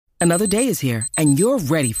Another day is here, and you're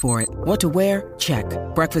ready for it. What to wear? Check.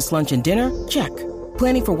 Breakfast, lunch, and dinner? Check.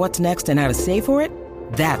 Planning for what's next and how to save for it?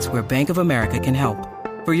 That's where Bank of America can help.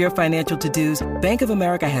 For your financial to-dos, Bank of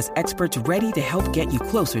America has experts ready to help get you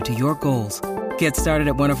closer to your goals. Get started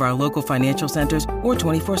at one of our local financial centers or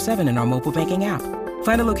 24/7 in our mobile banking app.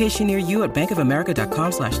 Find a location near you at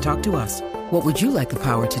bankofamerica.com/talktous. What would you like the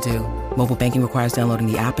power to do? Mobile banking requires downloading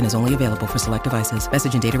the app and is only available for select devices.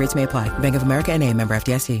 Message and data rates may apply. Bank of America N.A., member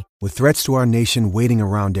FDIC. With threats to our nation waiting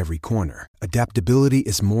around every corner, adaptability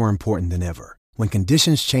is more important than ever. When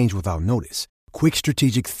conditions change without notice, quick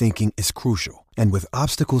strategic thinking is crucial. And with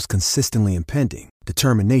obstacles consistently impending,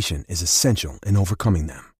 determination is essential in overcoming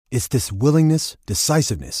them. It's this willingness,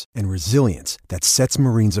 decisiveness, and resilience that sets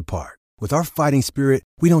Marines apart. With our fighting spirit,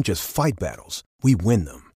 we don't just fight battles, we win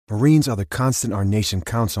them. Marines are the constant our nation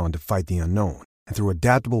counts on to fight the unknown. And through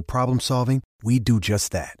adaptable problem solving, we do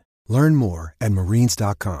just that. Learn more at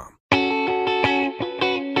marines.com.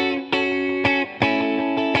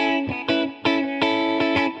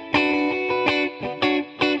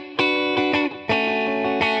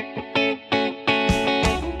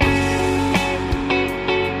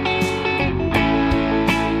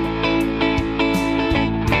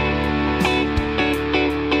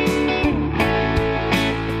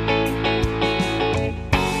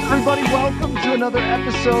 Welcome to another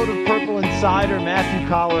episode of Purple Insider. Matthew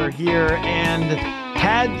Collar here, and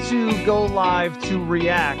had to go live to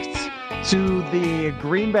react to the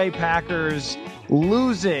Green Bay Packers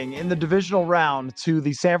losing in the divisional round to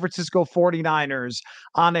the San Francisco 49ers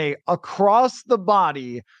on a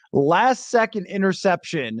across-the-body last-second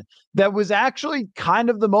interception that was actually kind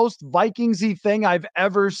of the most Vikingsy thing I've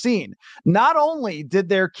ever seen. Not only did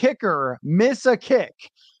their kicker miss a kick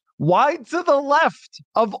wide to the left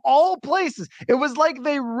of all places, it was like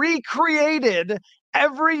they recreated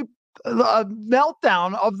every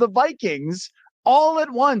meltdown of the Vikings all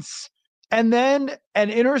at once. And then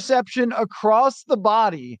an interception across the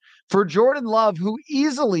body for Jordan Love, who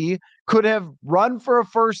easily could have run for a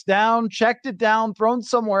first down, checked it down, thrown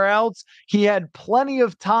somewhere else. He had plenty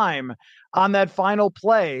of time on that final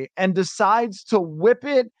play and decides to whip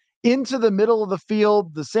it into the middle of the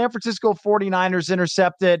field. The San Francisco 49ers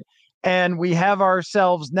intercept it, and we have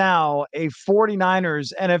ourselves now a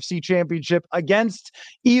 49ers NFC championship against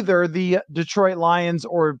either the Detroit Lions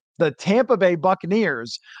or the Tampa Bay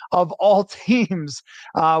Buccaneers of all teams.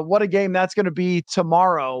 What a game that's going to be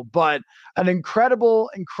tomorrow, but an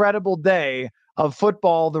incredible, incredible day of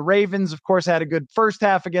football. The Ravens, of course, had a good first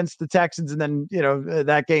half against the Texans, and then,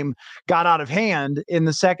 that game got out of hand in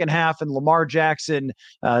the second half, and Lamar Jackson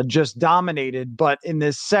just dominated. But in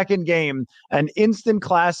this second game, an instant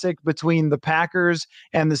classic between the Packers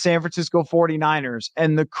and the San Francisco 49ers.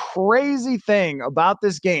 And the crazy thing about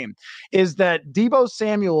this game is that Deebo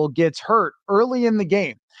Samuel gets hurt early in the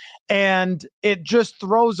game, and it just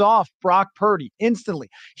throws off Brock Purdy instantly.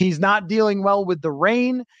 He's not dealing well with the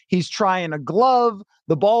rain. He's trying a glove.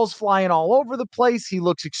 The ball's flying all over the place. He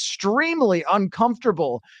looks extremely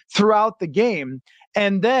uncomfortable throughout the game.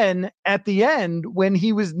 And then at the end, when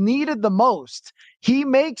he was needed the most, he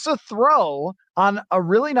makes a throw on a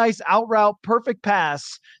really nice out route, perfect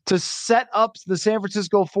pass to set up the San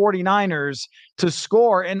Francisco 49ers to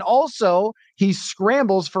score. And also, he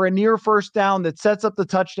scrambles for a near first down that sets up the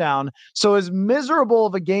touchdown. So as miserable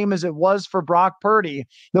of a game as it was for Brock Purdy,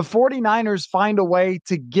 the 49ers find a way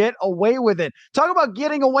to get away with it. Talk about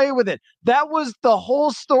getting away with it. That was the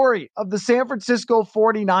whole story of the San Francisco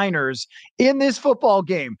 49ers in this football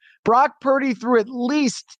game. Brock Purdy threw at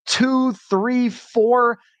least 2, 3,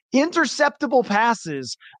 4 interceptable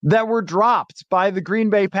passes that were dropped by the Green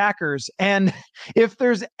Bay Packers. And if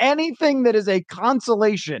there's anything that is a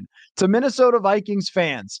consolation to Minnesota Vikings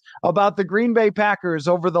fans about the Green Bay Packers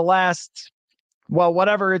over the last,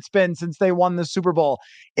 whatever it's been since they won the Super Bowl,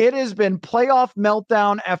 it has been playoff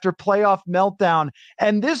meltdown after playoff meltdown.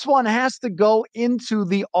 And this one has to go into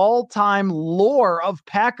the all-time lore of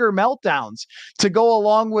Packer meltdowns to go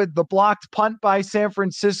along with the blocked punt by San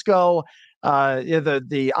Francisco,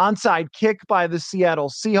 the onside kick by the Seattle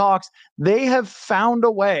Seahawks. They have found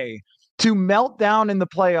a way to melt down in the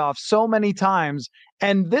playoffs so many times.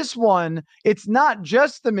 And this one, it's not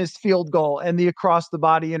just the missed field goal and the across the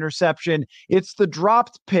body interception. It's the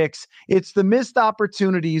dropped picks. It's the missed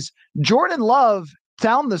opportunities. Jordan Love,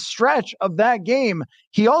 down the stretch of that game,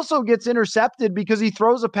 he also gets intercepted because he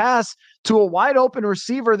throws a pass to a wide open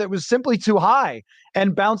receiver that was simply too high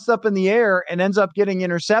and bounced up in the air and ends up getting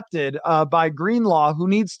intercepted by Greenlaw, who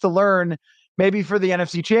needs to learn maybe for the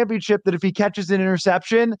NFC Championship, that if he catches an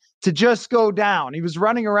interception, to just go down. He was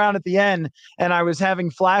running around at the end, and I was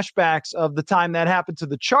having flashbacks of the time that happened to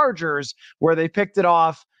the Chargers, where they picked it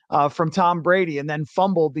off from Tom Brady and then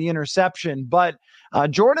fumbled the interception. But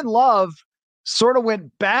Jordan Love sort of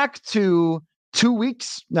went back to 10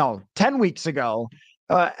 weeks ago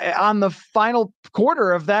on the final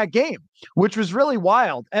quarter of that game, which was really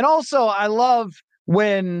wild. And also, I love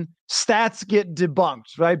when stats get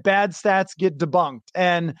debunked, right? Bad stats get debunked.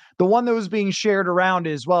 And the one that was being shared around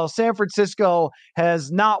is, well, San Francisco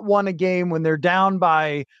has not won a game when they're down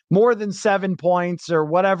by more than 7 points or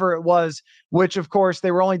whatever it was, which of course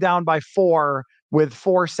they were only down by 4 with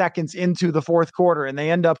 4 seconds into the fourth quarter, and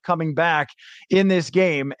they end up coming back in this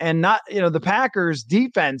game. And not, the Packers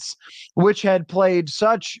defense, which had played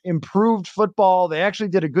such improved football, they actually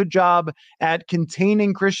did a good job at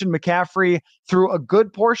containing Christian McCaffrey through a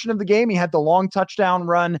good portion of the game. He had the long touchdown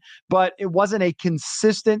run, but it wasn't a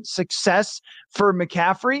consistent success for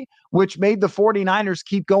McCaffrey, which made the 49ers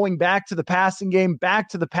keep going back to the passing game.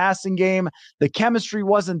 The chemistry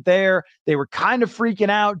wasn't there. They were kind of freaking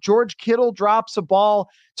out. George Kittle drops a ball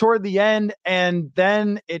toward the end, and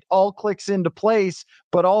then it all clicks into place,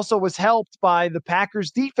 but also was helped by the Packers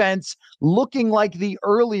defense looking like the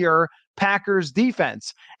earlier Packers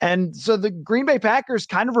defense. And so the Green Bay Packers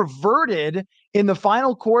kind of reverted in the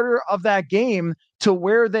final quarter of that game to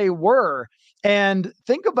where they were. And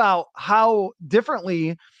think about how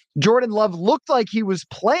differently Jordan Love looked like he was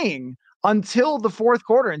playing until the fourth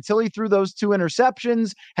quarter, until he threw those 2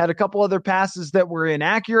 interceptions, had a couple other passes that were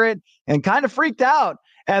inaccurate, and kind of freaked out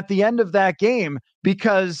at the end of that game,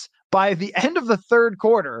 because by the end of the third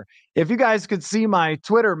quarter, if you guys could see my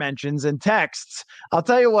Twitter mentions and texts, I'll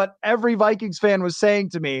tell you what every Vikings fan was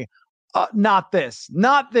saying to me. Not the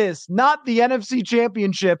NFC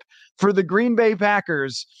Championship for the Green Bay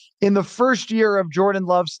Packers in the first year of Jordan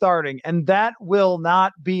Love starting. And that will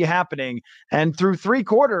not be happening. And through 3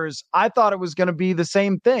 quarters, I thought it was going to be the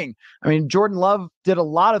same thing. I mean, Jordan Love did a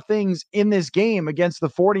lot of things in this game against the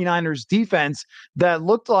 49ers defense that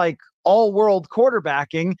looked like all-world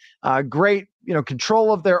quarterbacking, great,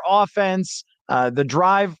 control of their offense. The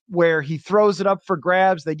drive where he throws it up for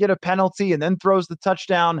grabs, they get a penalty and then throws the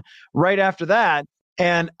touchdown right after that.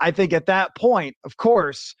 And I think at that point, of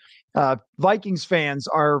course, Vikings fans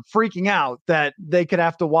are freaking out that they could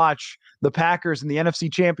have to watch the Packers in the NFC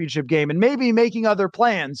Championship game and maybe making other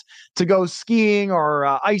plans to go skiing or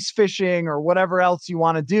ice fishing or whatever else you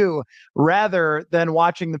want to do, rather than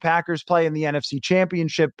watching the Packers play in the NFC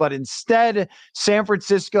Championship. But instead, San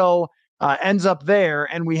Francisco ends up there,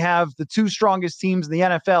 and we have the 2 strongest teams in the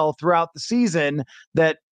NFL throughout the season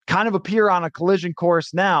that kind of appear on a collision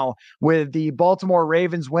course now, with the Baltimore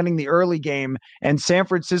Ravens winning the early game and San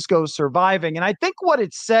Francisco surviving. And I think what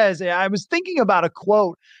it says, I was thinking about a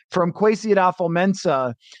quote from Kwesi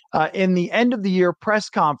Adolfo-Mensah in the end of the year press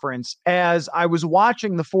conference as I was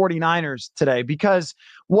watching the 49ers today, because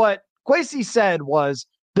what Kwesi said was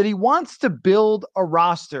that he wants to build a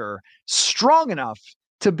roster strong enough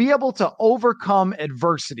to be able to overcome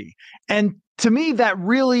adversity. And to me, that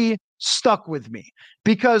really stuck with me,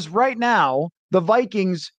 because right now the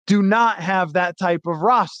Vikings do not have that type of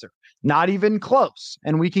roster, not even close.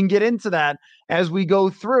 And we can get into that as we go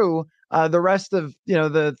through the rest of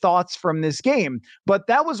the thoughts from this game. But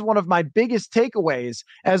that was one of my biggest takeaways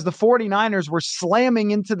as the 49ers were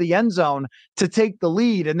slamming into the end zone to take the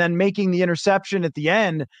lead and then making the interception at the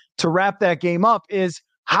end to wrap that game up, is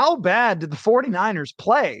how bad did the 49ers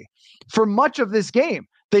play for much of this game?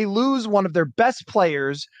 They lose one of their best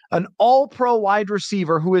players, an all-pro wide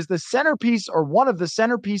receiver who is the centerpiece or one of the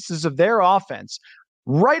centerpieces of their offense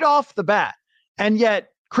right off the bat. And yet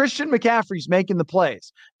Christian McCaffrey's making the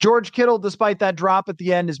plays. George Kittle, despite that drop at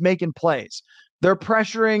the end, is making plays. They're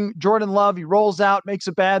pressuring Jordan Love. He rolls out, makes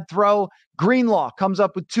a bad throw. Greenlaw comes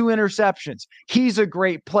up with 2 interceptions. He's a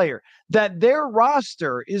great player. That their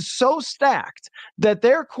roster is so stacked that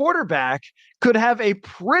their quarterback could have a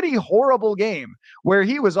pretty horrible game where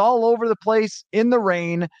he was all over the place in the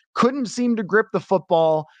rain, couldn't seem to grip the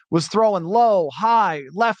football, was throwing low, high,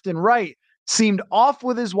 left and right, seemed off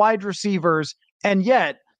with his wide receivers, and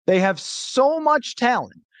yet they have so much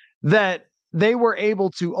talent that they were able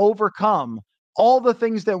to overcome all the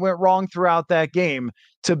things that went wrong throughout that game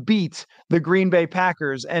to beat the Green Bay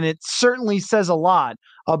Packers. And it certainly says a lot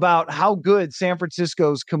about how good San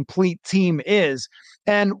Francisco's complete team is.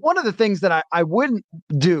 And one of the things that I wouldn't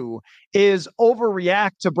do is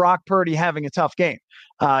overreact to Brock Purdy having a tough game,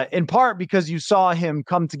 in part because you saw him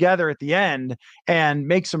come together at the end and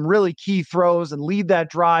make some really key throws and lead that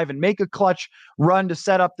drive and make a clutch run to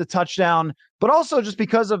set up the touchdown, but also just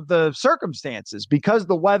because of the circumstances, because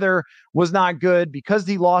the weather was not good, because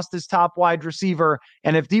he lost his top wide receiver.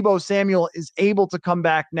 And if Deebo Samuel is able to come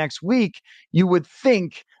back next week, you would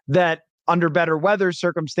think that under better weather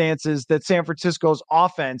circumstances, that San Francisco's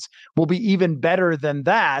offense will be even better than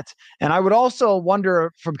that. And I would also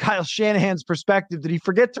wonder, from Kyle Shanahan's perspective, did he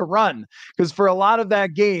forget to run? Because for a lot of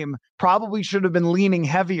that game, probably should have been leaning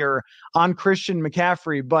heavier on Christian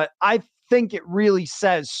McCaffrey. But I think it really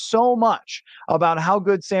says so much about how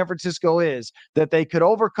good San Francisco is that they could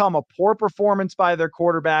overcome a poor performance by their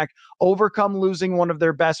quarterback, overcome losing one of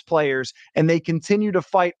their best players, and they continue to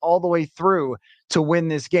fight all the way through to win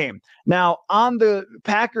this game. Now, on the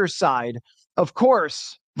Packers side, of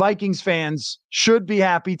course, Vikings fans should be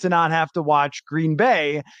happy to not have to watch Green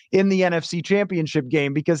Bay in the NFC Championship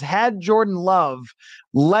game, because had Jordan Love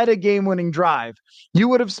led a game-winning drive, you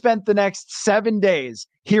would have spent the next 7 days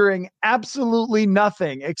hearing absolutely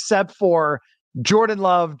nothing except for Jordan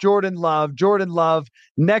Love, Jordan Love, Jordan Love,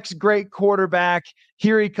 next great quarterback.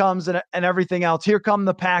 Here he comes, and everything else. Here come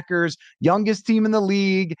the Packers, youngest team in the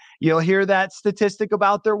league. You'll hear that statistic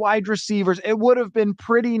about their wide receivers. It would have been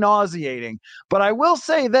pretty nauseating. But I will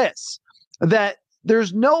say this, that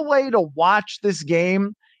there's no way to watch this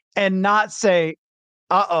game and not say,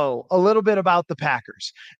 a little bit about the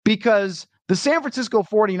Packers, because the San Francisco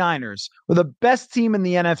 49ers were the best team in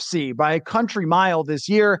the NFC by a country mile this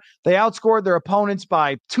year. They outscored their opponents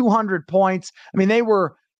by 200 points. I mean, they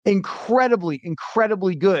were incredibly,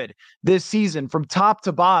 incredibly good this season from top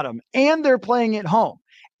to bottom, and they're playing at home.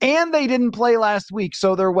 And they didn't play last week,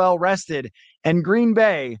 so they're well rested. And Green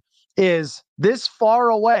Bay is this far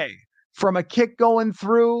away from a kick going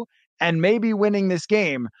through and maybe winning this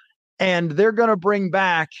game. And they're going to bring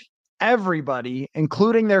back everybody,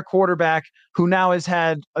 including their quarterback, who now has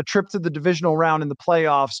had a trip to the divisional round in the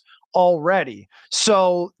playoffs already.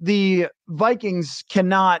 So the Vikings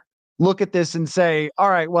cannot look at this and say, all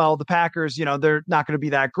right, well, the Packers, they're not going to be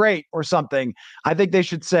that great or something. I think they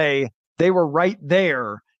should say they were right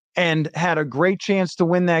there and had a great chance to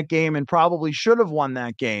win that game and probably should have won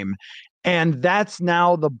that game. And that's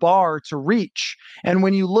now the bar to reach. And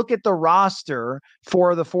when you look at the roster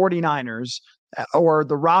for the 49ers, or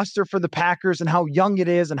the roster for the Packers, and how young it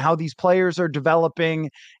is and how these players are developing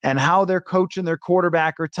and how their coach and their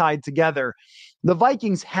quarterback are tied together, the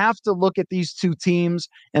Vikings have to look at these two teams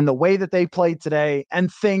and the way that they played today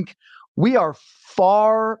and think, we are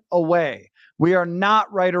far away. We are not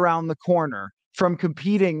right around the corner from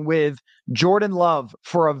competing with Jordan Love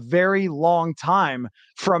for a very long time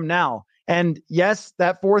from now. And yes,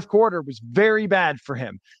 that fourth quarter was very bad for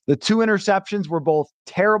him. The 2 interceptions were both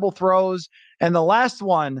terrible throws. And the last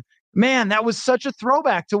one, man, that was such a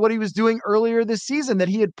throwback to what he was doing earlier this season, that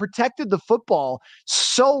he had protected the football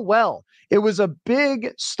so well. It was a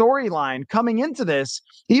big storyline coming into this.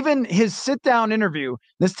 Even his sit-down interview,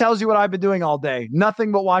 this tells you what I've been doing all day,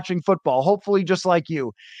 nothing but watching football, hopefully just like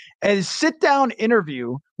you. And his sit-down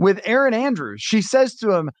interview with Erin Andrews, she says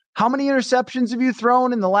to him, how many interceptions have you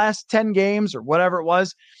thrown in the last 10 games or whatever it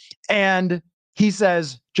was? And he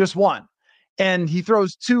says, just 1. And he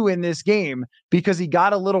throws 2 in this game because he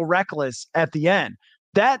got a little reckless at the end.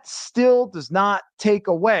 That still does not take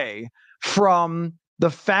away from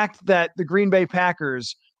the fact that the Green Bay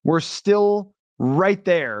Packers were still right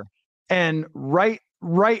there and right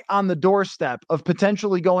on the doorstep of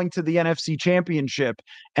potentially going to the NFC Championship,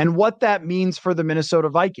 and what that means for the Minnesota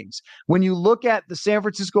Vikings. When you look at the San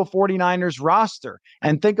Francisco 49ers roster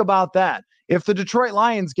and think about that, if the Detroit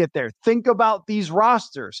Lions get there, think about these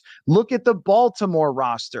rosters. Look at the Baltimore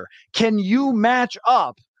roster. Can you match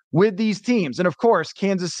up with these teams? And of course,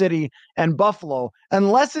 Kansas City and Buffalo,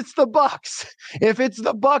 unless it's the Bucs. If it's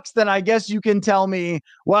the Bucs, then I guess you can tell me,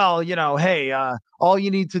 well, hey, all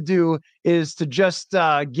you need to do is to just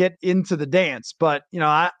get into the dance. But,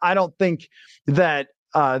 I don't think that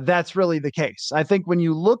that's really the case. I think when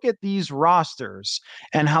you look at these rosters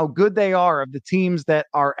and how good they are of the teams that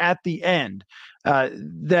are at the end,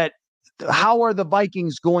 that how are the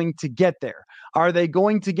Vikings going to get there? Are they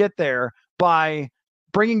going to get there by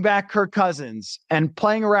bringing back Kirk Cousins and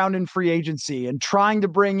playing around in free agency and trying to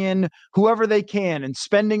bring in whoever they can and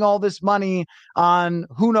spending all this money on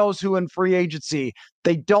who knows who in free agency?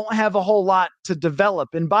 They don't have a whole lot to develop.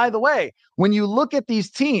 And by the way, when you look at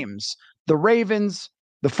these teams, the Ravens,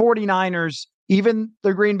 the 49ers, even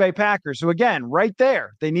the Green Bay Packers, who again, right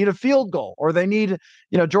there, they need a field goal or they need,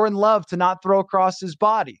 Jordan Love to not throw across his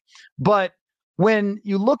body. But when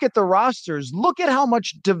you look at the rosters, look at how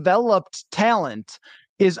much developed talent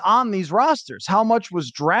is on these rosters, how much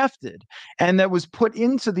was drafted and that was put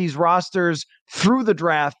into these rosters through the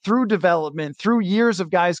draft, through development, through years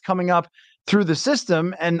of guys coming up through the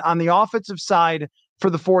system. And on the offensive side for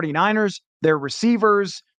the 49ers, their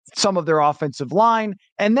receivers, some of their offensive line,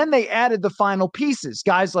 and then they added the final pieces,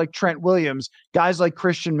 guys like Trent Williams, guys like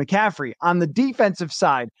Christian McCaffrey. On the defensive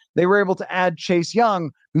side, they were able to add Chase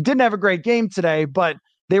Young, who didn't have a great game today, but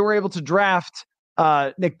they were able to draft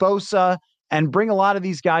Nick Bosa and bring a lot of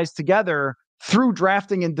these guys together through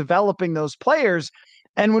drafting and developing those players.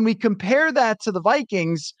 And when we compare that to the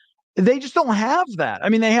Vikings, they just don't have that. I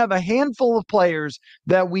mean, they have a handful of players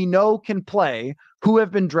that we know can play who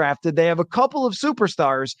have been drafted. They have a couple of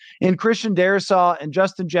superstars in Christian Darrisaw and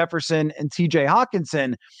Justin Jefferson and TJ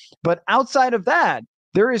Hawkinson. But outside of that,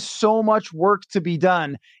 there is so much work to be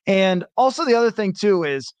done. And also the other thing too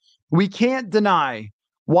is we can't deny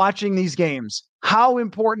watching these games how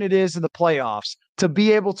important it is in the playoffs to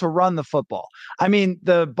be able to run the football. I mean,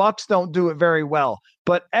 the Bucs don't do it very well,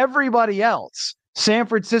 but everybody else, San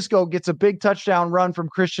Francisco gets a big touchdown run from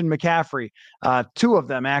Christian McCaffrey. Two of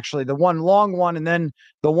them, actually, the one long one and then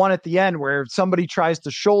the one at the end where somebody tries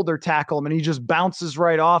to shoulder tackle him and he just bounces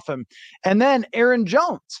right off him. And then Aaron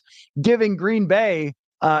Jones giving Green Bay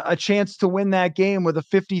a chance to win that game with a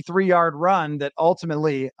 53-yard run that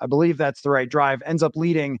ultimately, I believe that's the right drive, ends up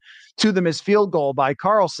leading to the missed field goal by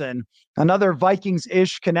Carlson. Another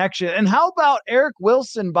Vikings-ish connection. And how about Eric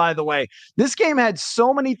Wilson, by the way? This game had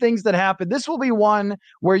so many things that happened. This will be one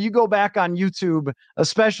where you go back on YouTube,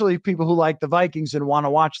 especially people who like the Vikings and want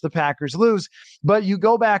to watch the Packers lose, but you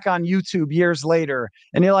go back on YouTube years later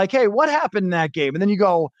and you're like, hey, what happened in that game? And then you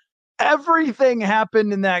go, everything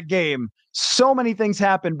happened in that game. So many things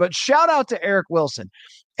happened, but shout out to Eric Wilson.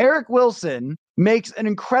 Eric Wilson makes an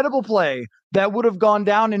incredible play that would have gone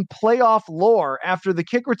down in playoff lore after the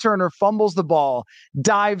kick returner fumbles the ball,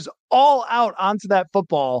 dives all out onto that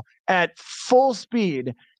football at full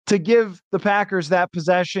speed to give the Packers that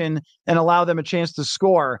possession and allow them a chance to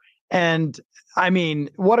score. And I mean,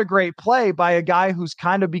 what a great play by a guy who's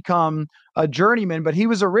kind of become a journeyman, but he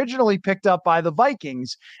was originally picked up by the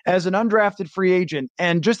Vikings as an undrafted free agent.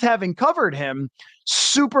 And just having covered him,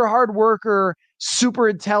 super hard worker, super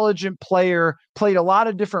intelligent player, played a lot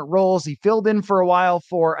of different roles. He filled in for a while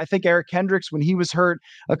for, I think, Eric Hendricks when he was hurt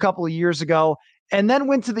a couple of years ago, and then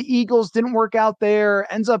went to the Eagles, didn't work out there,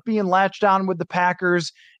 ends up being latched on with the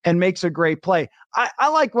Packers and makes a great play. I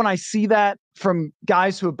like when I see that from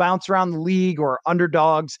guys who have bounced around the league or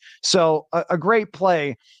underdogs. So a great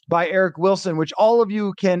play by Eric Wilson, which all of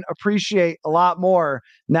you can appreciate a lot more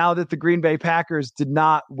now that the Green Bay Packers did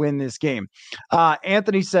not win this game.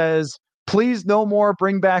 Anthony says, please no more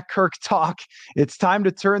bring back Kirk talk. It's time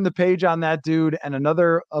to turn the page on that dude and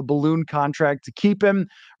another balloon contract to keep him.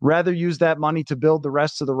 Rather use that money to build the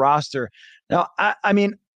rest of the roster. Now, I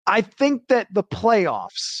mean, I think that the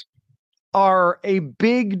playoffs are a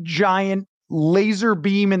big, giant laser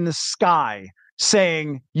beam in the sky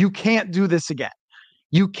saying, you can't do this again.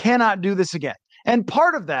 You cannot do this again. And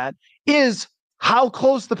part of that is how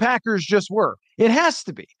close the Packers just were. It has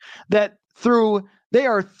to be that through they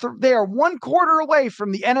are one quarter away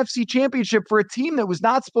from the NFC Championship for a team that was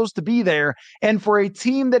not supposed to be there and for a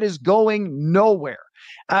team that is going nowhere.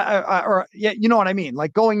 You know what I mean?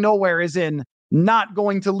 Like going nowhere is in not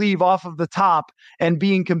going to leave off of the top and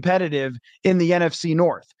being competitive in the NFC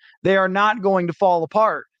North. They are not going to fall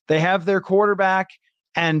apart. They have their quarterback,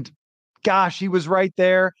 and gosh, he was right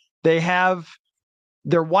there. They have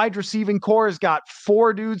their wide receiving core has got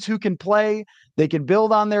 4 dudes who can play. They can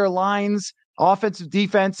build on their lines, offensive,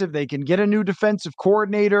 defensive. They can get a new defensive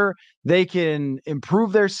coordinator. They can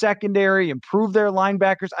improve their secondary, improve their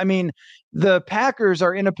linebackers. I mean, the Packers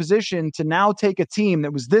are in a position to now take a team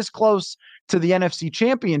that was this close to the NFC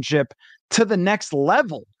Championship to the next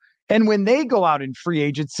level. And when they go out in free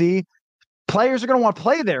agency, players are going to want to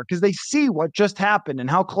play there because they see what just happened and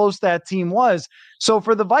how close that team was. So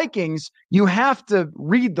for the Vikings, you have to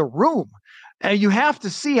read the room. And you have to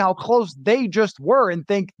see how close they just were and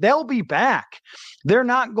think they'll be back. They're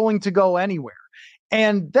not going to go anywhere.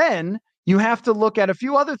 And then you have to look at a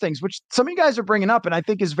few other things, which some of you guys are bringing up and I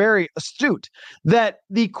think is very astute, that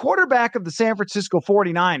the quarterback of the San Francisco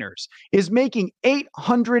 49ers is making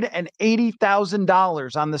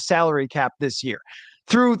 $880,000 on the salary cap this year.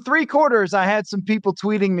 through 3 quarters, I had some people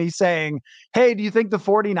tweeting me saying, hey, do you think the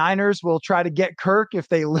 49ers will try to get Kirk if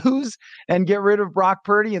they lose and get rid of Brock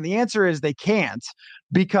Purdy? And the answer is they can't,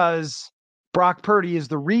 because Brock Purdy is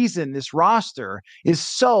the reason this roster is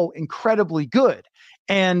so incredibly good.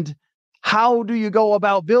 And how do you go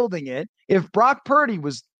about building it? If Brock Purdy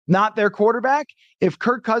was not their quarterback, if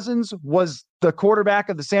Kirk Cousins was the quarterback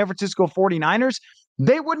of the San Francisco 49ers,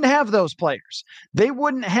 they wouldn't have those players. They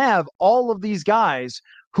wouldn't have all of these guys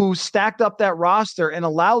who stacked up that roster and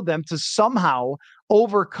allowed them to somehow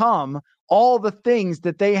overcome all the things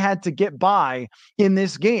that they had to get by in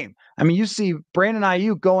this game. I mean, you see Brandon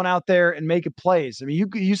Ayuk going out there and making plays. I mean,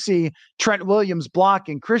 you see Trent Williams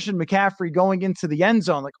blocking, Christian McCaffrey going into the end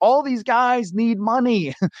zone. Like, all these guys need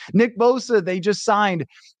money. Nick Bosa, they just signed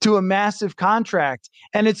to a massive contract.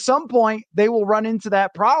 And at some point, they will run into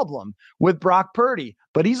that problem with Brock Purdy.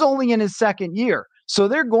 But he's only in his second year. So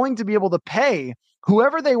they're going to be able to pay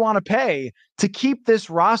whoever they want to pay to keep this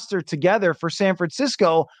roster together for San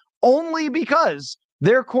Francisco, only because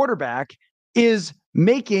their quarterback is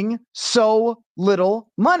making so little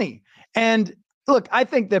money. And look, I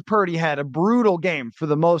think that Purdy had a brutal game for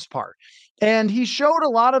the most part. And he showed a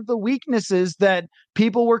lot of the weaknesses that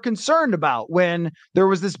people were concerned about when there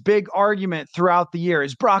was this big argument throughout the year.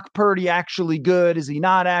 Is Brock Purdy actually good? Is he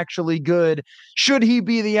not actually good? Should he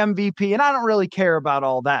be the MVP? And I don't really care about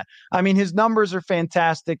all that. I mean, his numbers are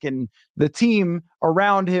fantastic and the team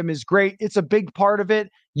around him is great. It's a big part of it.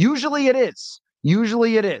 Usually it is.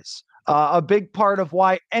 A big part of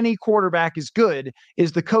why any quarterback is good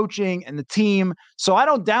is the coaching and the team. So I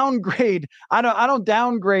don't downgrade. I don't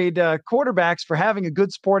downgrade quarterbacks for having a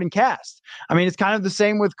good supporting cast. I mean, it's kind of the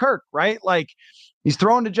same with Kirk, right? Like, he's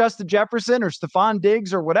throwing to Justin Jefferson or Stephon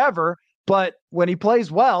Diggs or whatever, but when he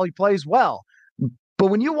plays well, he plays well. But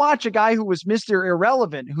when you watch a guy who was Mr.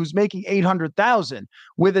 Irrelevant, who's making $800,000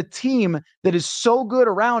 with a team that is so good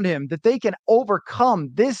around him that they can overcome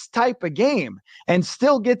this type of game and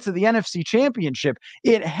still get to the NFC Championship,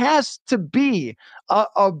 it has to be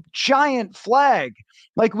a giant flag.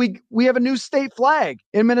 Like, we have a new state flag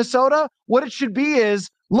in Minnesota. What it should be is,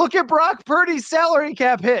 look at Brock Purdy's salary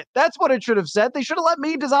cap hit. That's what it should have said. They should have let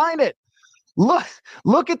me design it.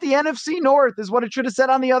 Look at the NFC North is what it should have said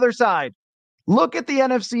on the other side. Look at the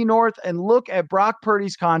NFC North and look at Brock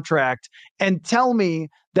Purdy's contract and tell me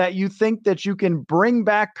that you think that you can bring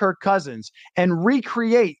back Kirk Cousins and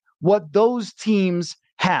recreate what those teams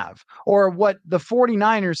have, or what the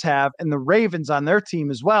 49ers have and the Ravens on their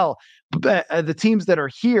team as well. The teams that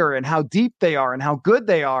are here and how deep they are and how good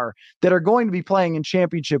they are that are going to be playing in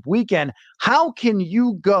championship weekend. How can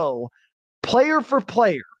you go player for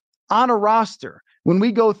player on a roster when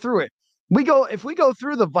we go through it? If we go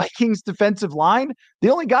through the Vikings defensive line, the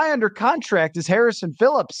only guy under contract is Harrison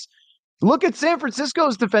Phillips. Look at San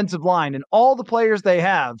Francisco's defensive line and all the players they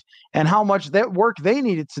have and how much that work they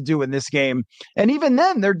needed to do in this game. And even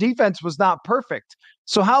then, their defense was not perfect.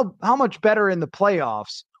 So how much better in the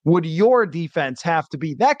playoffs would your defense have to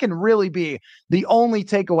be? That can really be the only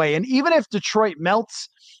takeaway. And even if Detroit melts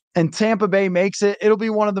and Tampa Bay makes it, it'll be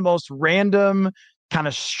one of the most random, kind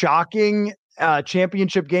of shocking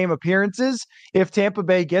championship game appearances if Tampa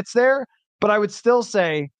Bay gets there. But I would still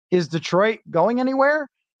say, is Detroit going anywhere?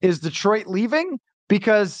 Is Detroit leaving?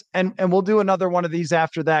 Because, and we'll do another one of these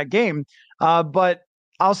after that game. But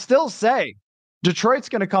I'll still say Detroit's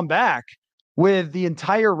going to come back with the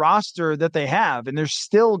entire roster that they have. And they're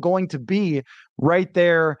still going to be right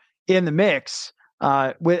there in the mix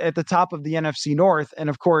at the top of the NFC North. And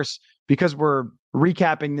of course, because we're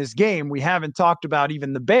recapping this game, we haven't talked about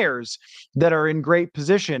even the Bears that are in great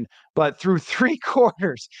position. But through 3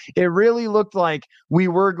 quarters, it really looked like we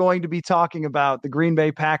were going to be talking about the Green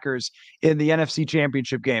Bay Packers in the NFC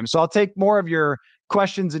Championship game. So I'll take more of your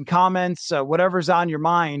questions and comments, whatever's on your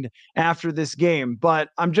mind after this game. But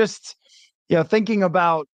I'm just, thinking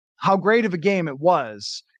about how great of a game it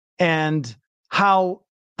was and how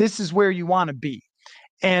this is where you want to be.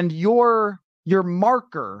 And your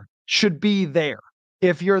marker should be there.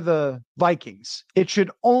 If you're the Vikings, it should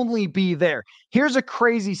only be there. Here's a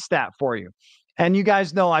crazy stat for you. And you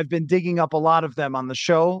guys know I've been digging up a lot of them on the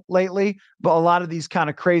show lately, but a lot of these kind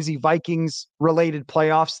of crazy Vikings related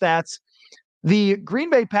playoff stats. The Green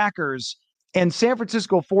Bay Packers and San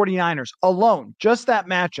Francisco 49ers alone, just that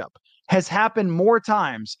matchup, has happened more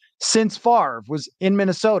times since Favre was in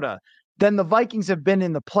Minnesota than the Vikings have been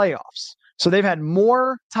in the playoffs. So they've had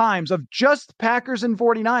more times of just Packers and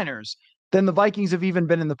 49ers than the Vikings have even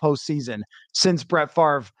been in the postseason since Brett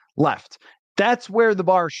Favre left. That's where the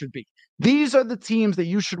bar should be. These are the teams that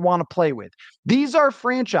you should want to play with. These are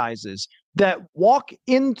franchises that walk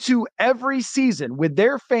into every season with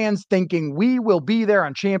their fans thinking we will be there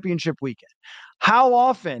on championship weekend. How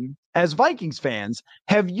often, as Vikings fans,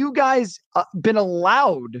 have you guys been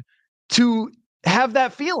allowed to have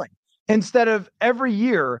that feeling instead of every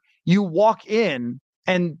year you walk in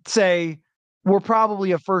and say, we're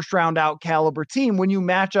probably a first round out caliber team when you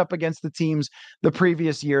match up against the teams the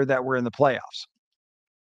previous year that were in the playoffs?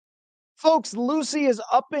 Folks, Lucy is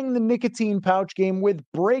upping the nicotine pouch game with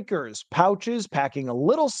Breakers pouches, packing a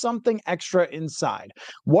little something extra inside.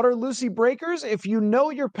 What are Lucy Breakers? If you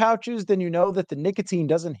know your pouches, then you know that the nicotine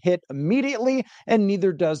doesn't hit immediately, and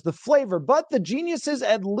neither does the flavor. But the geniuses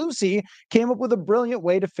at Lucy came up with a brilliant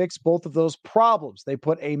way to fix both of those problems. They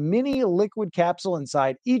put a mini liquid capsule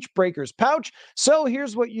inside each Breakers pouch. So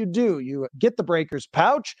here's what you do. You get the Breakers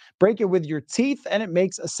pouch, break it with your teeth, and it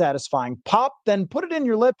makes a satisfying pop. Then put it in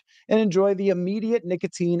your lip and enjoy the immediate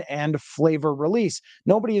nicotine and flavor release.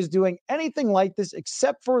 Nobody is doing anything like this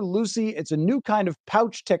except for Lucy. It's a new kind of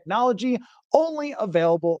pouch technology only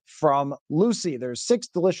available from Lucy. There's 6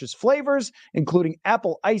 delicious flavors, including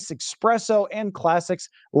apple ice espresso and classics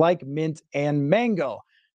like mint and mango.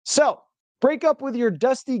 So break up with your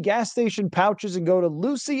dusty gas station pouches and go to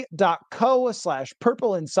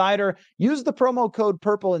lucy.co/Purple Insider. Use the promo code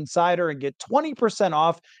Purple Insider and get 20%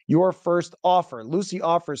 off your first offer. Lucy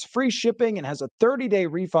offers free shipping and has a 30-day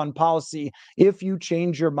refund policy if you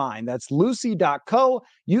change your mind. That's lucy.co.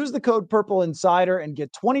 Use the code Purple Insider and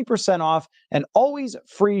get 20% off and always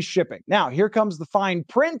free shipping. Now, here comes the fine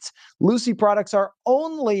print. Lucy products are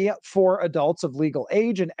only for adults of legal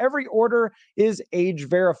age, and every order is age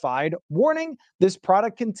verified. Warning, this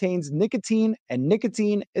product contains nicotine, and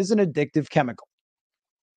nicotine is an addictive chemical.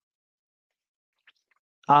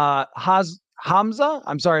 Hamza,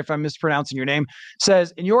 I'm sorry if I'm mispronouncing your name,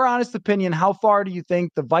 says, in your honest opinion, how far do you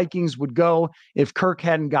think the Vikings would go if Kirk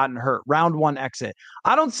hadn't gotten hurt? Round 1 exit.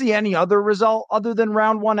 I don't see any other result other than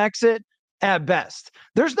round 1 exit at best.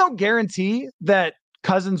 There's no guarantee that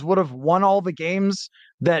Cousins would have won all the games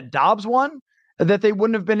that Dobbs won, that they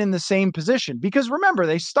wouldn't have been in the same position. Because remember,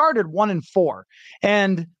 they started 1-4.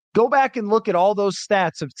 And go back and look at all those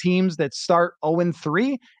stats of teams that start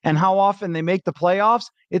 0-3 and how often they make the playoffs.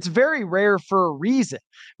 It's very rare for a reason.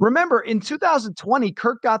 Remember, in 2020,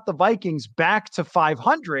 Kirk got the Vikings back to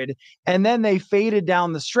 500, and then they faded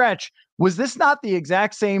down the stretch. Was this not the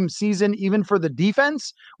exact same season, even for the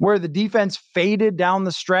defense, where the defense faded down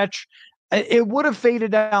the stretch? It would have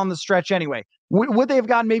faded down the stretch anyway. Would they have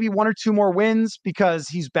gotten maybe 1 or 2 more wins because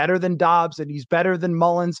he's better than Dobbs and he's better than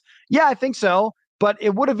Mullins? Yeah, I think so. But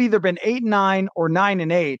it would have either been 8-9 or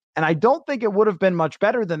 9-8. And I don't think it would have been much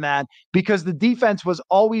better than that because the defense was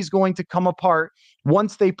always going to come apart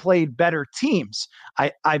once they played better teams.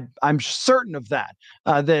 I'm certain of that,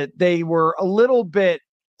 that they were a little bit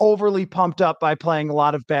overly pumped up by playing a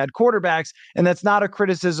lot of bad quarterbacks. And that's not a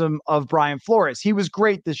criticism of Brian Flores. He was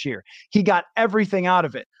great this year. He got everything out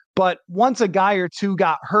of it. But once a guy or two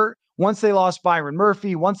got hurt, once they lost Byron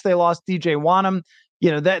Murphy, once they lost DJ Wanham,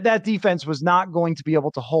 that defense was not going to be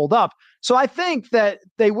able to hold up. So I think that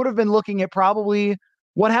they would have been looking at probably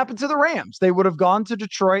what happened to the Rams. They would have gone to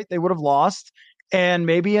Detroit. They would have lost, and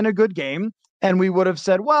maybe in a good game. And we would have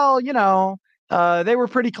said, well, they were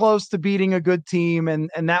pretty close to beating a good team, and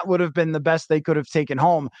that would have been the best they could have taken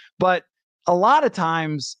home. But a lot of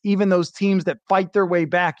times, even those teams that fight their way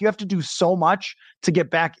back, you have to do so much to get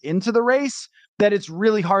back into the race that it's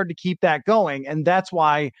really hard to keep that going. And that's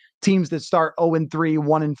why teams that start 0-3,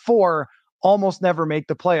 1-4 almost never make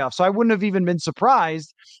the playoffs. So I wouldn't have even been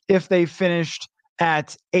surprised if they finished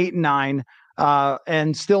at 8-9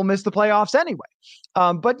 and still missed the playoffs anyway.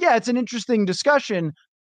 But yeah, it's an interesting discussion.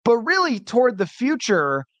 But really, toward the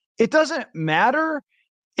future, it doesn't matter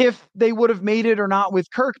if they would have made it or not with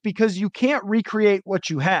Kirk, because you can't recreate what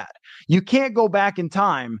you had. You can't go back in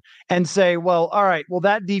time and say, well, all right, well,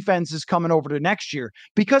 that defense is coming over to next year,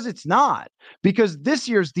 because it's not. Because this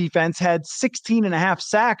year's defense had 16.5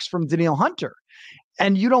 sacks from Danielle Hunter.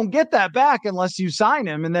 And you don't get that back unless you sign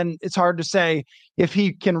him. And then it's hard to say if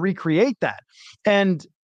he can recreate that. And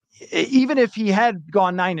even if he had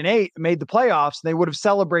gone 9-8 and made the playoffs, they would have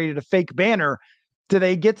celebrated a fake banner. Do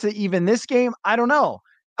they get to even this game? I don't know.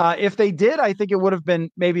 If they did, I think it would have been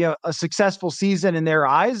maybe a successful season in their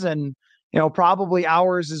eyes, and probably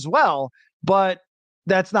ours as well. But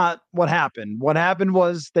that's not what happened. What happened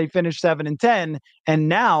was they finished 7-10, and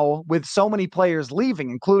now with so many players leaving,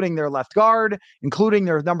 including their left guard, including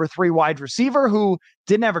their number 3 wide receiver, who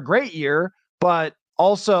didn't have a great year, but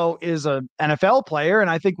also is an NFL player. And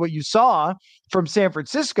I think what you saw from San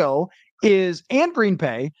Francisco and Green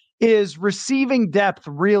Bay is receiving depth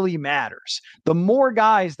really matters. The more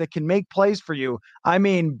guys that can make plays for you. I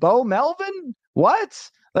mean, Bo Melvin, what?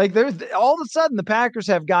 Like there's all of a sudden the Packers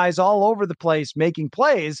have guys all over the place making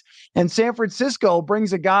plays, and San Francisco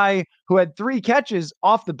brings a guy who had 3 catches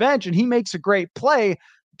off the bench and he makes a great play.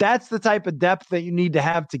 That's the type of depth that you need to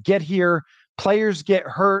have to get here. Players get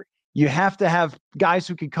hurt. You have to have guys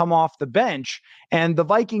who can come off the bench, and the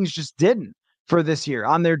Vikings just didn't for this year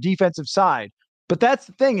on their defensive side. But that's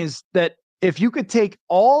the thing, is that if you could take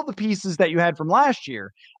all the pieces that you had from last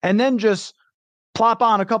year and then just plop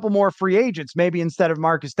on a couple more free agents, maybe instead of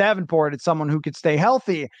Marcus Davenport, it's someone who could stay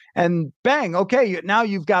healthy, and bang, okay, now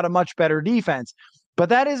you've got a much better defense. But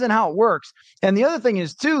that isn't how it works. And the other thing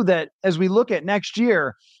is, too, that as we look at next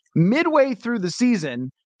year, midway through the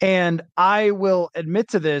season, and I will admit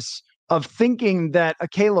to this, of thinking that a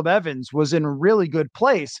Caleb Evans was in a really good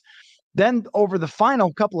place, then over the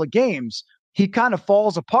final couple of games, he kind of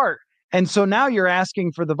falls apart. And so now you're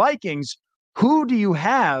asking for the Vikings, who do you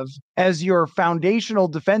have as your foundational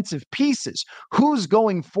defensive pieces? Who's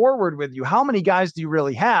going forward with you? How many guys do you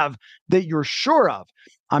really have that you're sure of?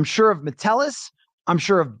 I'm sure of Metellus. I'm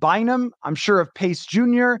sure of Bynum. I'm sure of Pace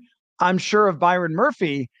Jr. I'm sure of Byron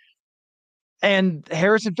Murphy and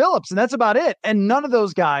Harrison Phillips, and that's about it. And none of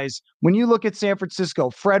those guys, when you look at San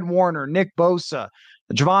Francisco, Fred Warner, Nick Bosa,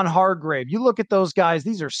 Javon Hargrave, you look at those guys,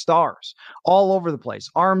 these are stars all over the place.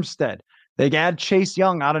 Armstead, they add Chase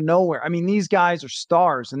Young out of nowhere. I mean, these guys are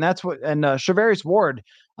stars, and that's what. And Charvarius Ward,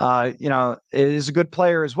 is a good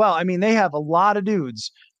player as well. I mean, they have a lot of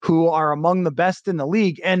dudes who are among the best in the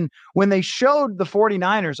league. And when they showed the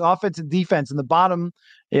 49ers offense and defense in the bottom,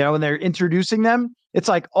 when they're introducing them, it's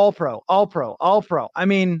like all pro, all pro, all pro. I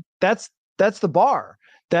mean, that's the bar.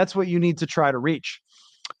 That's what you need to try to reach.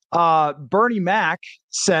 Bernie Mac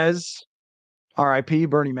says, RIP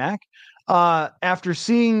Bernie Mac, after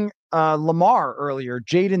seeing Lamar earlier,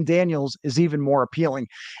 Jaden Daniels is even more appealing.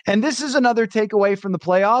 And this is another takeaway from the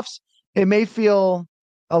playoffs. It may feel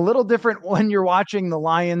a little different when you're watching the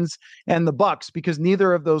Lions and the Bucks, because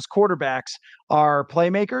neither of those quarterbacks are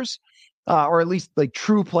playmakers, or at least like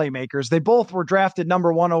true playmakers. They both were drafted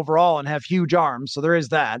number 1 overall and have huge arms. So there is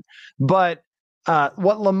that. But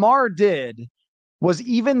what Lamar did was,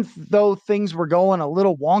 even though things were going a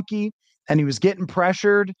little wonky and he was getting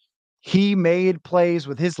pressured, he made plays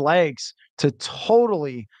with his legs to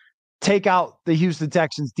totally take out the Houston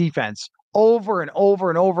Texans defense over and over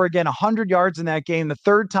and over again. 100 yards in that game, the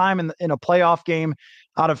third time in a playoff game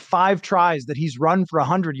out of 5 tries that he's run for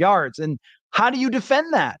 100 yards. And how do you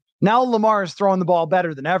defend that? Now Lamar is throwing the ball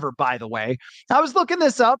better than ever, by the way. I was looking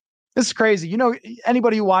this up. This is crazy.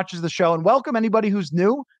 Anybody who watches the show, and welcome anybody who's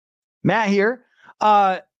new, Matt here.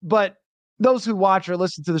 But those who watch or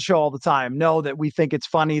listen to the show all the time know that we think it's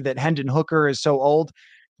funny that Hendon Hooker is so old.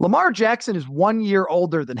 Lamar Jackson is 1 year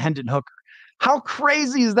older than Hendon Hooker. How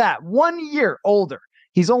crazy is that? 1 year older.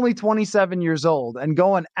 He's only 27 years old and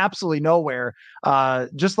going absolutely nowhere,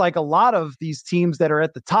 just like a lot of these teams that are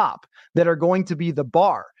at the top that are going to be the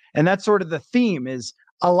bar. And that's sort of the theme, is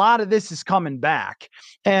a lot of this is coming back.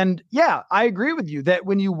 And yeah, I agree with you that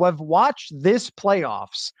when you have watched this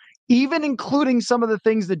playoffs, even including some of the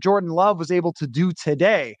things that Jordan Love was able to do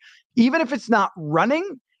today, even if it's not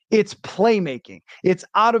running, it's playmaking. It's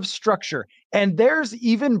out of structure. And there's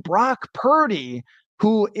even Brock Purdy,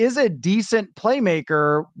 who is a decent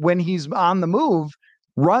playmaker when he's on the move,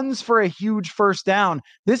 runs for a huge first down.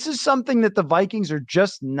 This is something that the Vikings are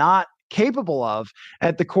just not capable of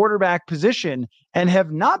at the quarterback position, and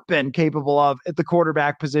have not been capable of at the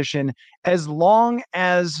quarterback position as long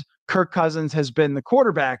as Kirk Cousins has been the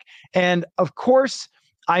quarterback. And of course,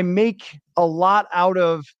 I make a lot out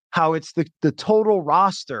of how it's the total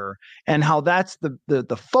roster and how that's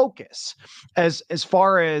the focus as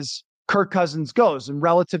far as Kirk Cousins goes and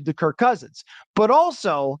relative to Kirk Cousins. But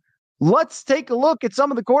also, let's take a look at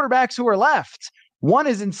some of the quarterbacks who are left. One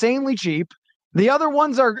is insanely cheap. The other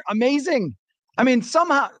ones are amazing. I mean,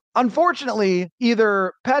 somehow, unfortunately,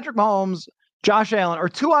 either Patrick Mahomes, Josh Allen, or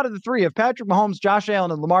 2 out of the 3 of Patrick Mahomes, Josh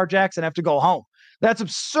Allen, and Lamar Jackson have to go home. That's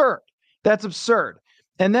absurd. That's absurd.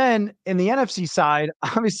 And then in the NFC side,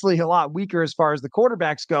 obviously a lot weaker as far as the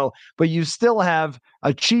quarterbacks go, but you still have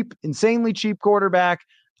a cheap, insanely cheap quarterback,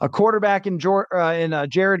 a quarterback in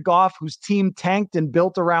Jared Goff, whose team tanked and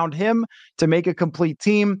built around him to make a complete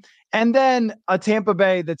team. And then a Tampa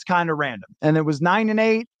Bay that's kind of random. And it was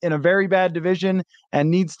 9-8 in a very bad division and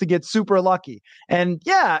needs to get super lucky. And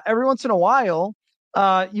yeah, every once in a while,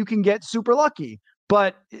 you can get super lucky,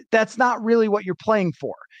 but that's not really what you're playing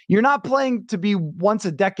for. You're not playing to be once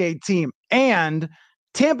a decade team. And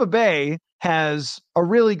Tampa Bay has a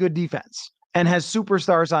really good defense. and has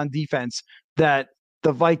superstars on defense that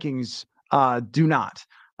the Vikings do not.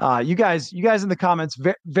 You guys in the comments,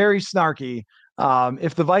 very snarky.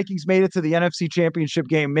 If the Vikings made it to the NFC Championship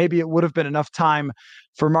game, maybe it would have been enough time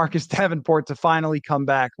for Marcus Davenport to finally come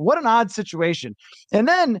back. What an odd situation. And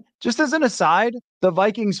then, just as an aside, the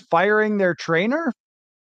Vikings firing their trainer,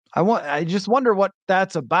 I just wonder what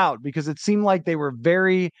that's about, because it seemed like they were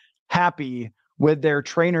very happy with their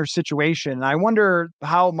trainer situation. And I wonder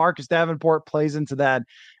how Marcus Davenport plays into that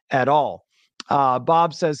at all.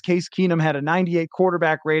 Bob says Case Keenum had a 98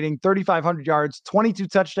 quarterback rating, 3,500 yards, 22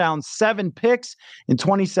 touchdowns, 7 picks in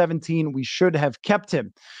 2017. We should have kept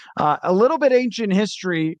him. A little bit ancient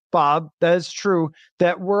history, Bob. That is true,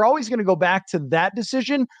 that we're always going to go back to that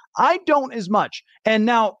decision. I don't as much. And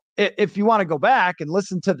now, if you want to go back and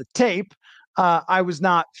listen to the tape, I was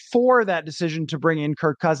not for that decision to bring in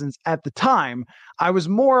Kirk Cousins at the time. I was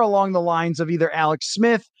more along the lines of either Alex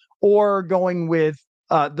Smith or going with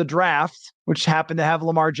the draft, which happened to have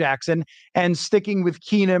Lamar Jackson, and sticking with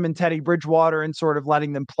Keenum and Teddy Bridgewater and sort of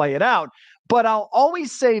letting them play it out. But I'll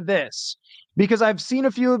always say this, because I've seen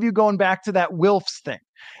a few of you going back to that Wilfs thing.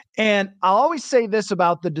 And I'll always say this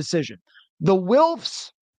about the decision. The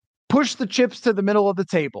Wilfs push the chips to the middle of the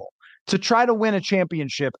table to try to win a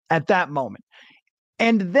championship at that moment.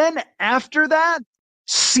 And then after that,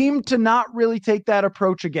 seem to not really take that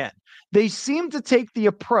approach again. They seem to take the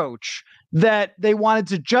approach that they wanted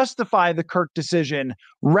to justify the Kirk decision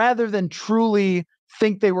rather than truly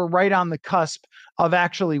think they were right on the cusp of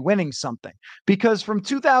actually winning something. Because from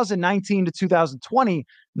 2019 to 2020,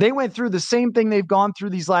 they went through the same thing they've gone through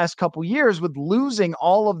these last couple years with losing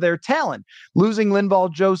all of their talent, losing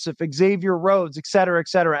Linval Joseph, Xavier Rhodes, et cetera,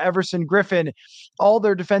 Everson Griffin, all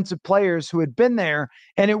their defensive players who had been there.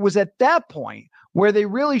 And it was at that point where they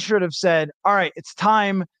really should have said, all right, it's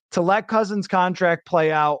time to let Cousins' contract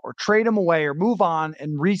play out or trade him away or move on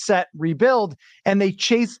and reset, rebuild. And they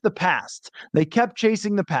chased the past. They kept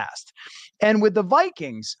chasing the past. And with the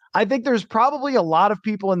Vikings, I think there's probably a lot of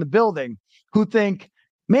people in the building who think,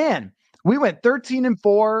 man, we went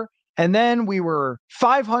 13-4, and then we were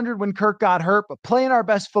 500 when Kirk got hurt, but playing our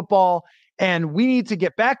best football. And we need to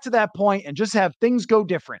get back to that point and just have things go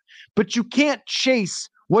different. But you can't chase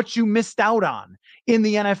what you missed out on in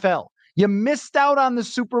the NFL. You missed out on the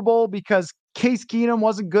Super Bowl because Case Keenum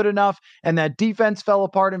wasn't good enough and that defense fell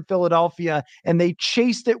apart in Philadelphia, and they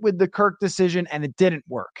chased it with the Kirk decision and it didn't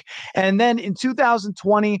work. And then in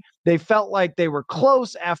 2020, they felt like they were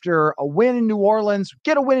close after a win in New Orleans.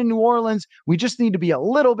 Get a win in New Orleans. We just need to be a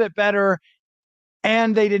little bit better.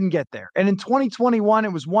 And they didn't get there. And in 2021,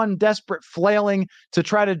 it was one desperate flailing to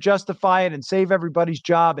try to justify it and save everybody's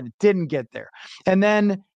job, and it didn't get there. And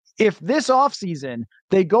then if this offseason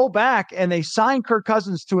they go back and they sign Kirk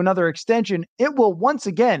Cousins to another extension, it will once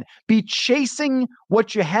again be chasing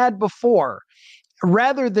what you had before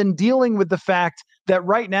rather than dealing with the fact that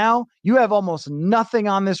right now you have almost nothing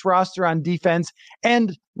on this roster on defense.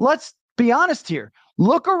 And let's be honest here.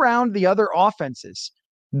 Look around the other offenses.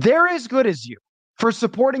 They're as good as you for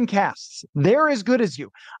supporting casts. They're as good as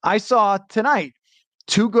you. I saw tonight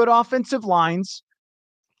 2 good offensive lines.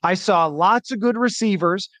 I saw lots of good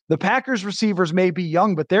receivers. The Packers receivers may be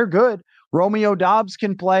young, but they're good. Romeo Doubs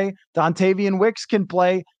can play. Dontavian Wicks can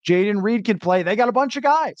play. Jaden Reed can play. They got a bunch of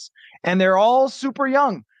guys, and they're all super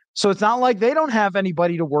young. So it's not like they don't have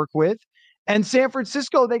anybody to work with. And San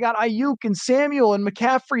Francisco, they got Ayuk and Samuel and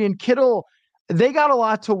McCaffrey and Kittle. They got a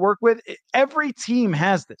lot to work with. Every team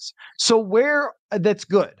has this. So where that's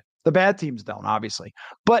good. The bad teams don't, obviously.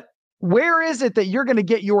 But where is it that you're going to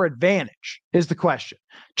get your advantage is the question.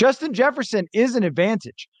 Justin Jefferson is an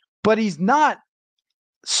advantage, but he's not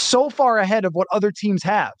so far ahead of what other teams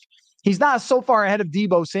have. He's not so far ahead of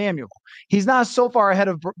Deebo Samuel. He's not so far ahead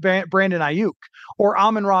of Brandon Ayuk or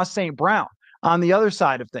Amon-Ra St. Brown on the other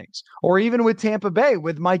side of things, or even with Tampa Bay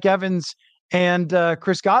with Mike Evans and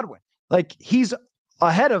Chris Godwin. Like, he's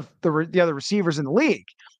ahead of the other receivers in the league,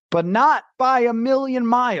 but not by a million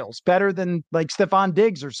miles better than like Stephon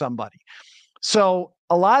Diggs or somebody. So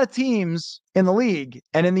a lot of teams in the league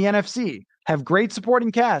and in the NFC have great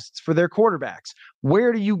supporting casts for their quarterbacks.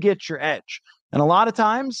 Where do you get your edge? And a lot of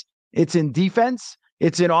times it's in defense,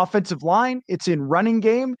 it's in offensive line, it's in running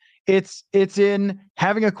game, it's in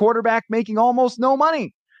having a quarterback making almost no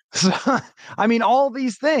money. So, I mean, all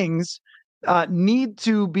these things need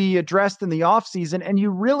to be addressed in the offseason, and you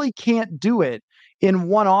really can't do it in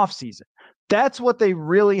one offseason. That's what they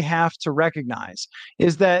really have to recognize,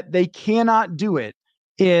 is that they cannot do it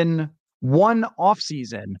in one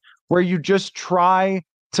offseason where you just try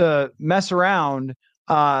to mess around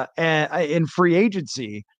in free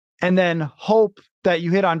agency and then hope that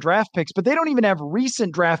you hit on draft picks, but they don't even have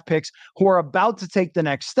recent draft picks who are about to take the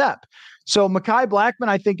next step. So Mekhi Blackmon,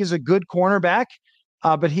 I think, is a good cornerback,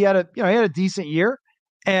 but he had a decent year,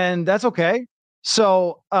 and that's okay.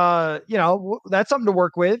 So, that's something to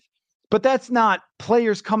work with, but that's not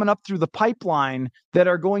players coming up through the pipeline that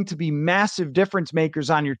are going to be massive difference makers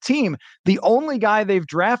on your team. The only guy they've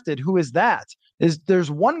drafted who is that is there's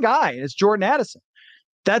one guy, it's Jordan Addison.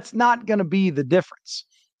 That's not going to be the difference.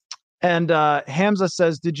 And Hamza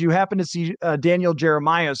says, did you happen to see Daniel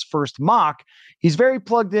Jeremiah's first mock? He's very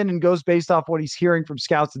plugged in and goes based off what he's hearing from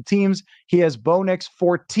scouts and teams. He has Bo Nix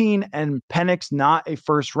 14 and Penix not a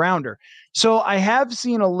first rounder. So I have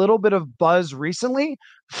seen a little bit of buzz recently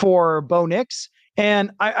for Bo Nix. And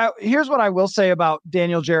here's what I will say about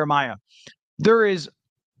Daniel Jeremiah. There is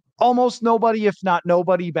almost nobody, if not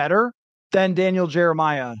nobody, better than Daniel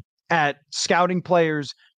Jeremiah at scouting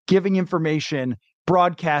players, giving information,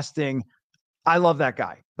 broadcasting. I love that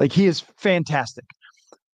guy. Like, he is fantastic.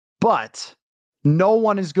 But no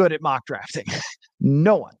one is good at mock drafting.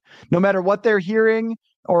 No one. No matter what they're hearing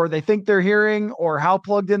or they think they're hearing or how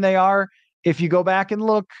plugged in they are, if you go back and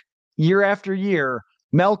look year after year,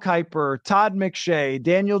 Mel Kiper, Todd McShay,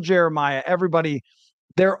 Daniel Jeremiah, everybody,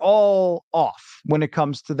 they're all off when it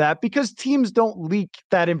comes to that because teams don't leak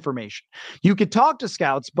that information. You could talk to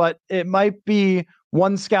scouts, but it might be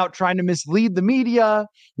one scout trying to mislead the media,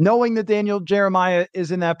 knowing that Daniel Jeremiah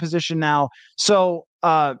is in that position now. So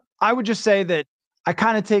I would just say that I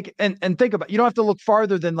kind of take and think about, you don't have to look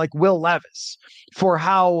farther than like Will Levis for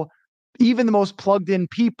how even the most plugged in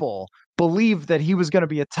people believed that he was going to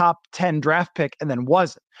be a top 10 draft pick and then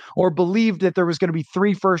wasn't, or believed that there was going to be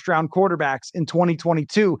 3 first-round quarterbacks in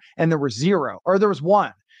 2022 and there were 0, or there was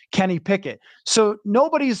 1, Kenny Pickett. So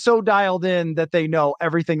nobody's so dialed in that they know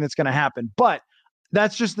everything that's going to happen. But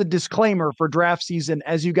that's just the disclaimer for draft season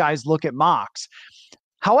as you guys look at mocks.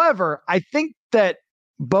 However, I think that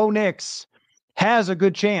Bo Nix has a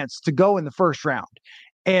good chance to go in the first round.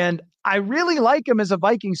 And I really like him as a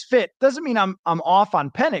Vikings fit. Doesn't mean I'm off on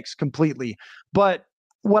Penix completely, but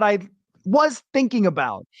what I was thinking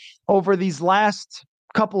about over these last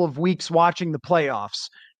couple of weeks watching the playoffs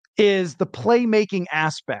is the playmaking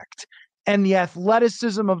aspect and the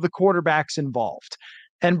athleticism of the quarterbacks involved.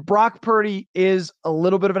 And Brock Purdy is a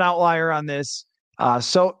little bit of an outlier on this.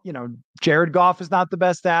 Jared Goff is not the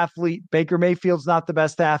best athlete. Baker Mayfield's not the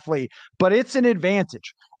best athlete, but it's an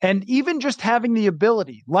advantage. And even just having the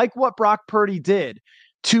ability, like what Brock Purdy did,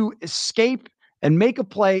 to escape and make a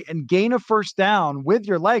play and gain a first down with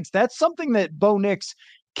your legs, that's something that Bo Nix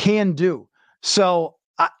can do. So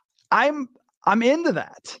I'm into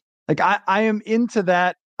that. Like I am into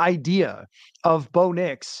that idea of Bo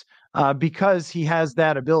Nix because he has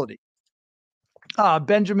that ability.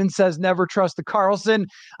 Benjamin says, never trust the Carlson.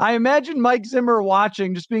 I imagine Mike Zimmer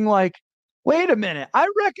watching, just being like, wait a minute, I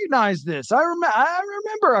recognize this. I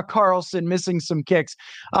remember a Carlson missing some kicks.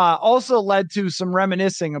 Also led to some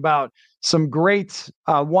reminiscing about some great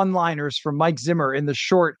one-liners from Mike Zimmer in the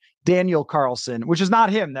short Daniel Carlson, which is not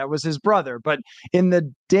him, that was his brother. But in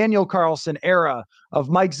the Daniel Carlson era of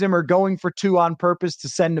Mike Zimmer going for 2 on purpose to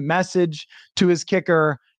send a message to his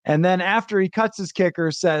kicker, and then after he cuts his kicker,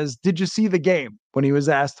 says, did you see the game? When he was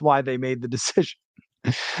asked why they made the decision.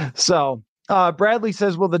 So Bradley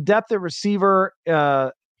says, will the depth at receiver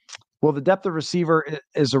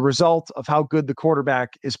is a result of how good the quarterback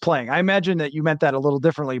is playing? I imagine that you meant that a little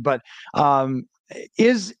differently, but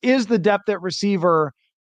is the depth at receiver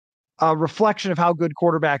a reflection of how good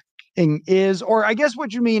quarterbacking is? Or I guess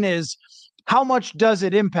what you mean is, how much does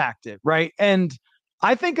it impact it, right? And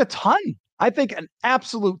I think a ton. I think an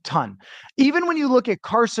absolute ton. Even when you look at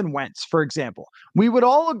Carson Wentz, for example, we would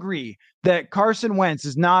all agree that Carson Wentz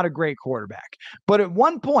is not a great quarterback. But at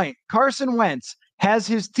one point, Carson Wentz has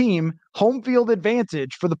his team home field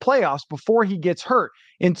advantage for the playoffs before he gets hurt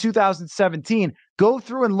in 2017. Go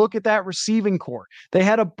through and look at that receiving core. They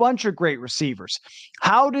had a bunch of great receivers.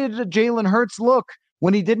 How did Jalen Hurts look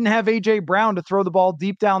when he didn't have A.J. Brown to throw the ball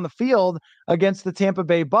deep down the field against the Tampa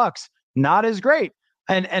Bay Bucks? Not as great.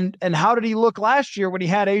 And how did he look last year when he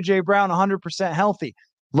had A.J. Brown 100% healthy?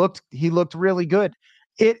 He looked really good.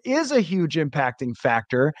 It is a huge impacting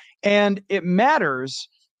factor, and it matters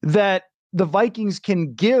that the Vikings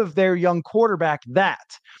can give their young quarterback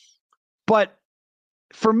that. But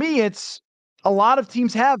for me, it's a lot of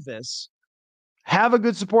teams have this, have a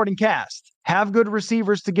good supporting cast, have good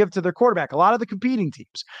receivers to give to their quarterback, a lot of the competing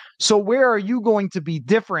teams. So where are you going to be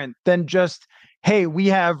different than just, hey, we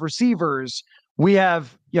have receivers, we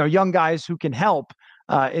have, young guys who can help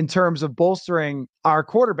in terms of bolstering our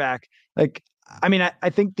quarterback? Like, I mean, I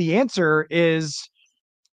think the answer is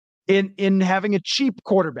in having a cheap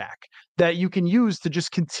quarterback that you can use to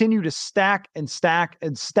just continue to stack and stack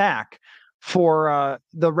and stack for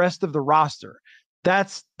the rest of the roster.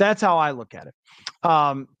 That's how I look at it.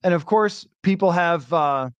 And of course, people have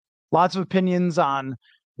lots of opinions on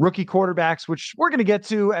rookie quarterbacks, which we're going to get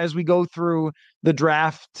to as we go through the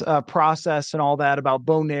draft process and all that, about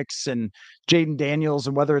Bo Nix and Jaden Daniels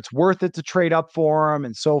and whether it's worth it to trade up for him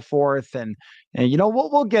and so forth. And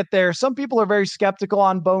we'll get there. Some people are very skeptical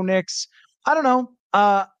on Bo Nix. I don't know.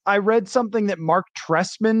 I read something that Mark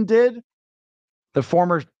Trestman did, the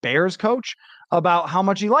former Bears coach, about how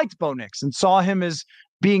much he liked Bo Nix and saw him as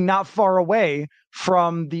being not far away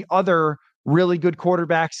from the other really good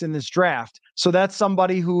quarterbacks in this draft. So that's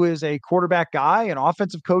somebody who is a quarterback guy, an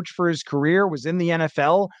offensive coach for his career, was in the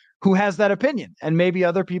NFL, who has that opinion, and maybe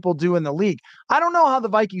other people do in the league. I don't know how the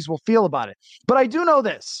Vikings will feel about it, but I do know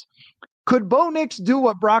this. Could Bo Nix do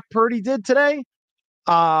what Brock Purdy did today?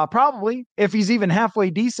 Probably, if he's even halfway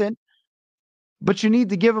decent, but you need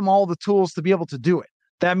to give him all the tools to be able to do it.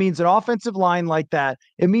 That means an offensive line like that.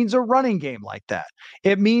 It means a running game like that.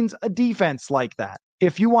 It means a defense like that.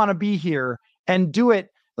 If you want to be here and do it,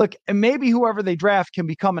 look, and maybe whoever they draft can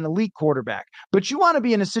become an elite quarterback, but you want to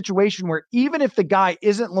be in a situation where even if the guy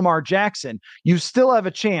isn't Lamar Jackson, you still have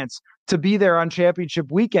a chance to be there on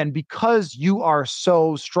championship weekend because you are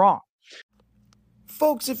so strong.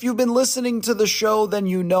 Folks, if you've been listening to the show, then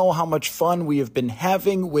you know how much fun we have been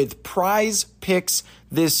having with Prize Picks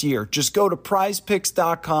this year. Just go to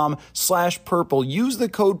prizepicks.com/purple. Use the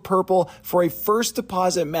code PURPLE for a first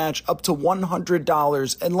deposit match up to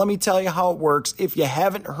 $100. And let me tell you how it works. If you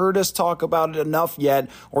haven't heard us talk about it enough yet,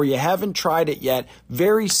 or you haven't tried it yet,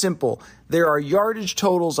 very simple. There are yardage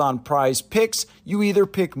totals on Prize Picks. You either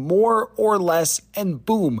pick more or less, and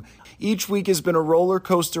boom. Each week has been a roller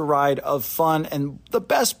coaster ride of fun, and the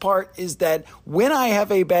best part is that when I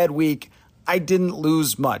have a bad week, I didn't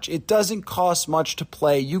lose much. It doesn't cost much to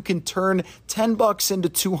play. You can turn $10 into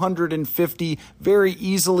 $250 very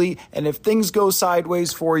easily, and if things go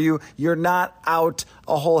sideways for you, you're not out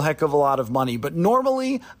a whole heck of a lot of money. But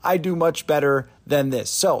normally, I do much better than this.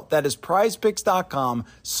 So that is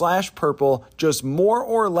prizepicks.com/purple. Just more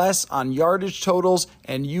or less on yardage totals,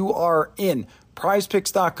 and you are in.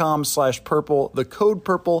 prizepicks.com/purple, the code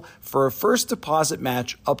PURPLE for a first deposit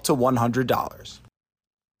match up to $100.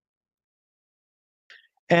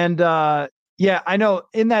 And yeah, I know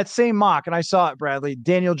in that same mock, and I saw it, Bradley,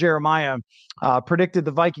 Daniel Jeremiah predicted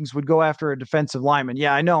the Vikings would go after a defensive lineman.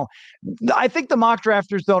 Yeah, I know. I think the mock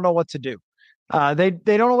drafters don't know what to do. They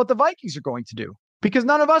don't know what the Vikings are going to do, because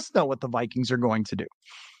none of us know what the Vikings are going to do.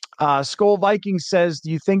 Skull Vikings says, do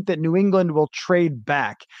you think that New England will trade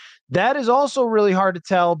back? That is also really hard to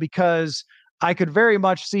tell, because I could very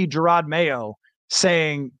much see Gerard Mayo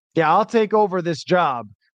saying, yeah, I'll take over this job,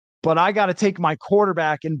 but I got to take my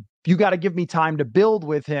quarterback and you got to give me time to build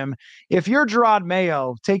with him. If you're Gerard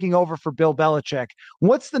Mayo taking over for Bill Belichick,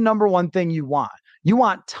 what's the number one thing you want? You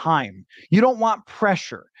want time. You don't want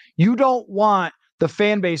pressure. You don't want the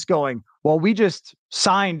fan base going, well, we just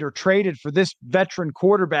signed or traded for this veteran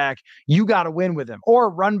quarterback. You got to win with him.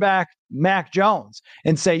 Or run back Mac Jones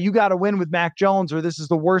and say, you got to win with Mac Jones, or this is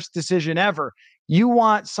the worst decision ever. You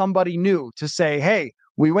want somebody new to say, hey,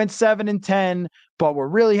 we went 7-10, but we're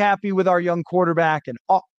really happy with our young quarterback, and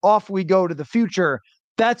off we go to the future.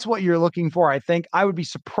 That's what you're looking for, I think. I would be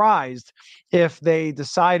surprised if they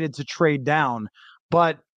decided to trade down,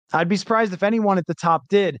 but I'd be surprised if anyone at the top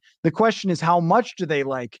did. The question is, how much do they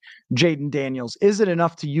like Jaden Daniels? Is it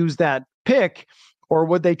enough to use that pick, or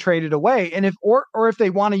would they trade it away? And if they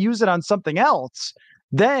want to use it on something else,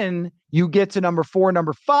 then you get to number 4,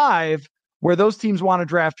 number 5, where those teams want to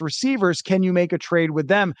draft receivers. Can you make a trade with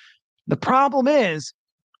them? The problem is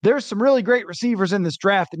there's some really great receivers in this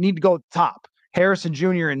draft that need to go at the top. Harrison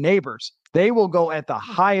Jr. and Neighbors. They will go at the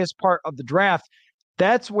highest part of the draft.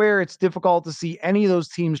 That's where it's difficult to see any of those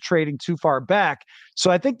teams trading too far back. So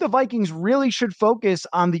I think the Vikings really should focus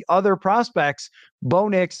on the other prospects, Bo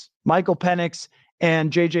Nix, Michael Penix,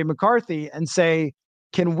 and J.J. McCarthy, and say,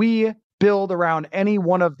 can we build around any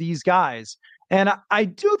one of these guys? And I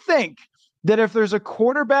do think that if there's a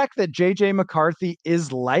quarterback that J.J. McCarthy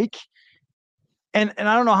is like, and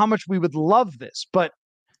I don't know how much we would love this, but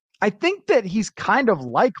I think that he's kind of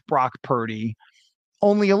like Brock Purdy,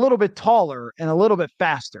 only a little bit taller and a little bit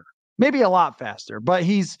faster, maybe a lot faster, but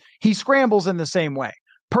he scrambles in the same way.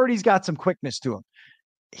 Purdy's got some quickness to him.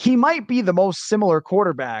 He might be the most similar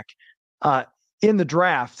quarterback in the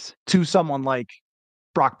draft to someone like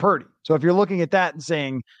Brock Purdy. So if you're looking at that and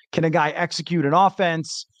saying, can a guy execute an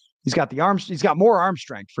offense? He's got more arm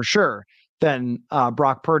strength for sure than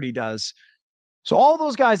Brock Purdy does. So all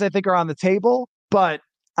those guys I think are on the table, but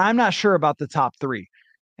I'm not sure about the top three.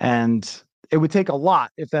 And it would take a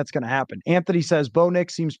lot if that's going to happen. Anthony says Bo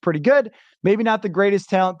Nix seems pretty good. Maybe not the greatest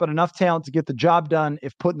talent, but enough talent to get the job done.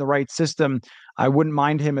 If put in the right system, I wouldn't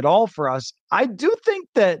mind him at all for us. I do think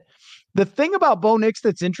that the thing about Bo Nix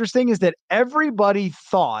that's interesting is that everybody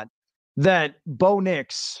thought that Bo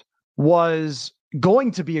Nix was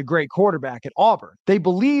going to be a great quarterback at Auburn. They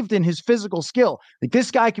believed in his physical skill. Like,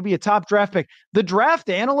 this guy could be a top draft pick. The draft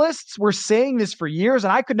analysts were saying this for years,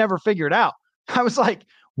 and I could never figure it out. I was like,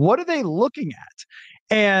 what are they looking at?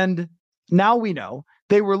 And now we know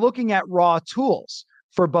they were looking at raw tools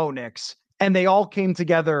for Bo Nix, and they all came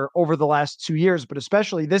together over the last 2 years, but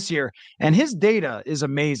especially this year. And his data is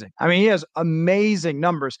amazing. I mean, he has amazing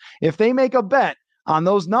numbers. If they make a bet on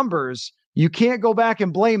those numbers, you can't go back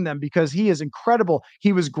and blame them because he is incredible.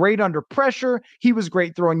 He was great under pressure. He was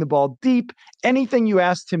great throwing the ball deep. Anything you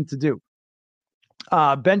asked him to do.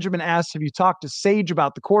 Benjamin asks, have you talked to Sage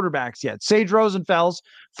about the quarterbacks yet? Sage Rosenfels,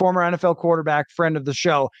 former NFL quarterback, friend of the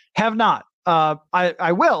show, have not.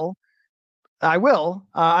 I will.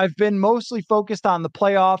 I've been mostly focused on the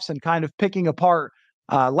playoffs and kind of picking apart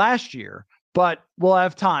last year, but we'll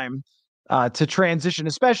have time to transition,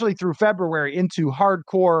 especially through February, into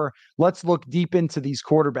hardcore, let's look deep into these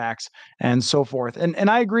quarterbacks and so forth. And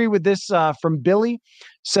I agree with this from Billy,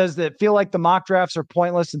 says that feel like the mock drafts are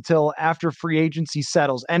pointless until after free agency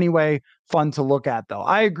settles. Anyway, fun to look at, though.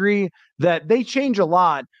 I agree that they change a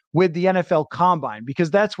lot with the NFL Combine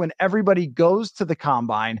because that's when everybody goes to the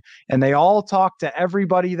Combine and they all talk to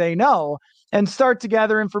everybody they know and start to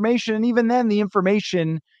gather information. And even then, the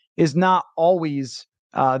information is not always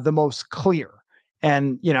the most clear.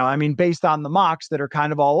 And, I mean, based on the mocks that are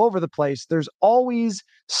kind of all over the place, there's always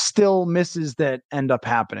still misses that end up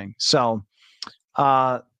happening. So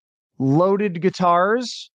Loaded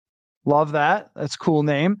Guitars, love that. That's a cool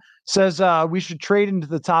name. Says we should trade into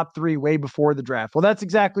the top three way before the draft. Well, that's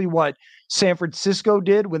exactly what San Francisco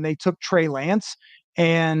did when they took Trey Lance.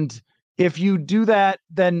 And if you do that,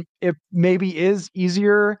 then it maybe is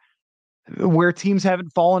easier where teams haven't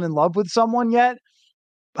fallen in love with someone yet.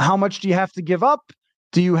 How much do you have to give up?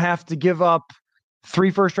 Do you have to give up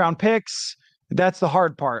 3 first-round picks? That's the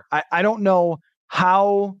hard part. I don't know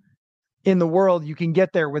how in the world you can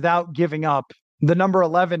get there without giving up the number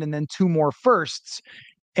 11 and then 2 more firsts.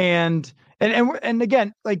 And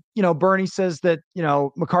again, like, Bernie says that,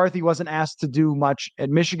 McCarthy wasn't asked to do much at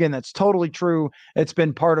Michigan. That's totally true. It's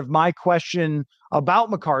been part of my question about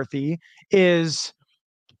McCarthy is,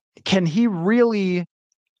 can he really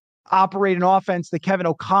operate an offense that Kevin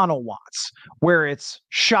O'Connell wants, where it's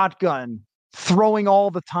shotgun, throwing all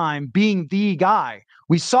the time, being the guy?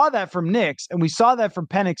 We saw that from Nix and we saw that from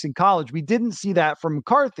Penix in college. We didn't see that from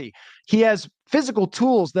McCarthy. He has physical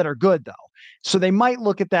tools that are good, though. So they might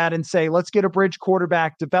look at that and say, let's get a bridge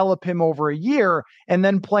quarterback, develop him over a year, and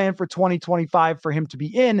then plan for 2025 for him to be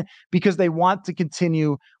in because they want to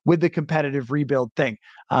continue with the competitive rebuild thing.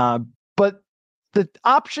 But the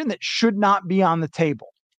option that should not be on the table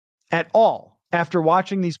at all after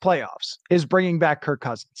watching these playoffs is bringing back Kirk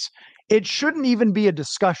Cousins. It shouldn't even be a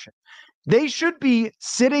discussion. They should be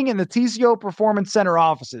sitting in the TCO Performance Center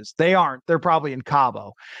offices. They aren't. They're probably in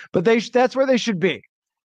Cabo. But that's where they should be.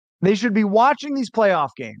 They should be watching these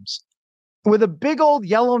playoff games with a big old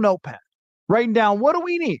yellow notepad, writing down, what do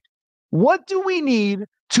we need? What do we need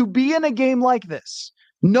to be in a game like this?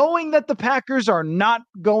 Knowing that the Packers are not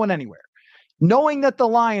going anywhere. Knowing that the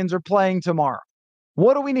Lions are playing tomorrow.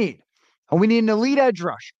 What do we need? And we need an elite edge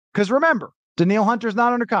rusher. Because remember, Danielle Hunter's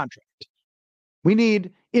not under contract. We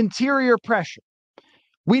need interior pressure.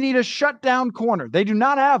 We need a shutdown corner. They do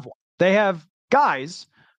not have one. They have guys,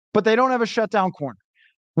 but they don't have a shutdown corner.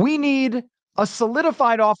 We need a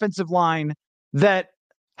solidified offensive line that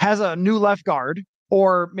has a new left guard,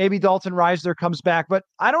 or maybe Dalton Reisner comes back. But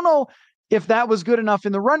I don't know if that was good enough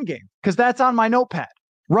in the run game, because that's on my notepad.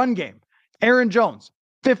 Run game. Aaron Jones,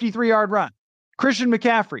 53-yard run. Christian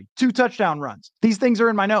McCaffrey, 2 touchdown runs. These things are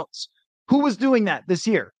in my notes. Who was doing that this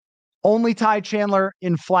year? Only Ty Chandler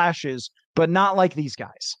in flashes, but not like these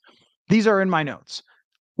guys. These are in my notes.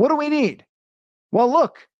 What do we need? Well,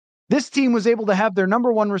 look, this team was able to have their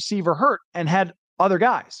number 1 receiver hurt and had other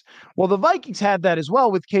guys. Well, the Vikings had that as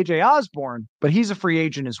well with KJ Osborne, but he's a free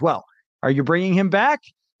agent as well. Are you bringing him back?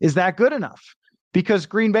 Is that good enough? Because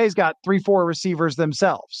Green Bay's got 3-4 receivers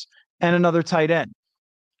themselves and another tight end.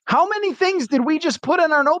 How many things did we just put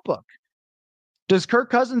in our notebook? Does Kirk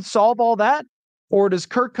Cousins solve all that? Or does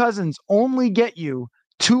Kirk Cousins only get you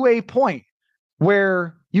to a point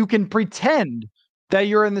where you can pretend that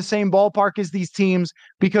you're in the same ballpark as these teams,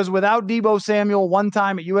 because without Deebo Samuel, one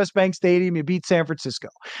time at US Bank Stadium, you beat San Francisco.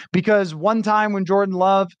 Because one time when Jordan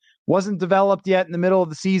Love wasn't developed yet in the middle of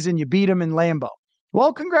the season, you beat him in Lambeau.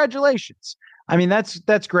 Well, congratulations. I mean,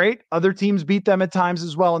 that's great. Other teams beat them at times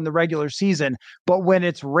as well in the regular season. But when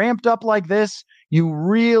it's ramped up like this, you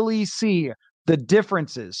really see the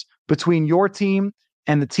differences between your team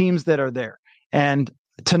and the teams that are there. And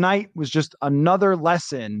tonight was just another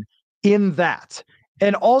lesson in that.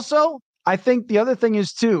 And also, I think the other thing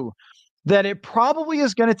is too, that it probably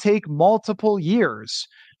is going to take multiple years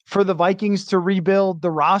for the Vikings to rebuild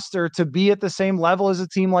the roster to be at the same level as a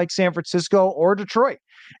team like San Francisco or Detroit.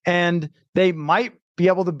 And they might be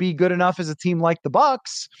able to be good enough as a team like the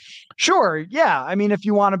Bucs. Sure. Yeah. I mean, if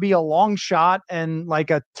you want to be a long shot and like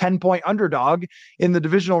a 10-point underdog in the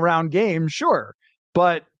divisional round game, sure.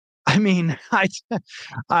 But I mean, I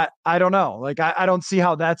don't know. Like, I don't see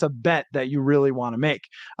how that's a bet that you really want to make.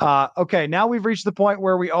 Okay, now we've reached the point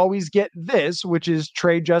where we always get this, which is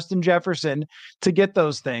trade Justin Jefferson to get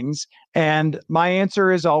those things. And my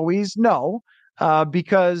answer is always no,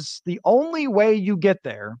 because the only way you get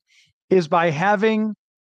there is by having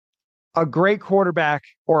a great quarterback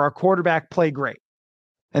or a quarterback play great.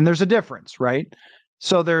 And there's a difference, right?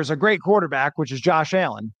 So there's a great quarterback, which is Josh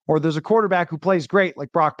Allen, or there's a quarterback who plays great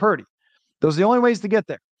like Brock Purdy. Those are the only ways to get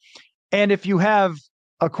there. And if you have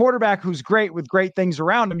a quarterback who's great with great things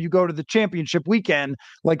around him, you go to the championship weekend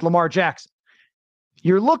like Lamar Jackson.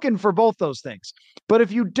 You're looking for both those things. But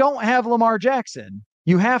if you don't have Lamar Jackson,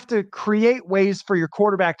 you have to create ways for your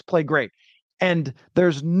quarterback to play great. And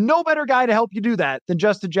there's no better guy to help you do that than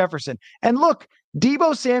Justin Jefferson. And look,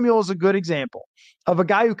 Deebo Samuel is a good example of a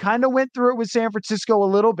guy who kind of went through it with San Francisco a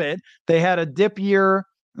little bit. They had a dip year,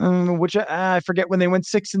 which I forget when they went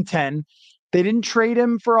 6-10. They didn't trade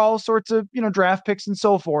him for all sorts of, draft picks and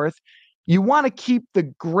so forth. You want to keep the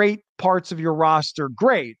great parts of your roster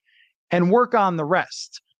great and work on the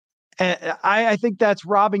rest. And I think that's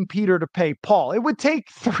robbing Peter to pay Paul.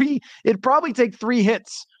 It'd probably take 3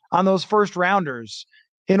 hits on those first rounders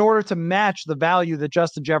in order to match the value that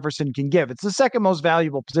Justin Jefferson can give. It's the second most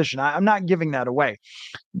valuable position. I'm not giving that away.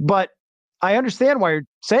 But I understand why you're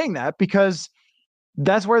saying that, because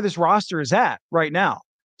that's where this roster is at right now.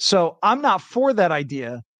 So I'm not for that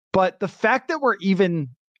idea, but the fact that we're even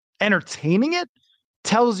entertaining it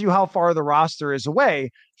tells you how far the roster is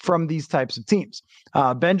away from these types of teams.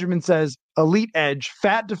 Benjamin says, elite edge,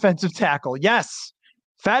 fat defensive tackle. Yes,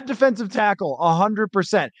 fat defensive tackle,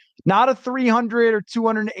 100%. Not a 300 or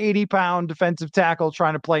 280-pound defensive tackle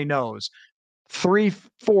trying to play nose.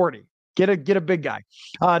 340. Get a big guy.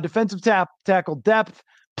 Defensive tackle depth,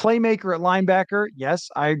 playmaker at linebacker. Yes,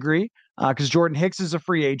 I agree, because Jordan Hicks is a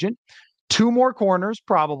free agent. 2 more corners,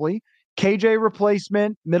 probably. KJ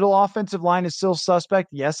replacement. Middle offensive line is still suspect.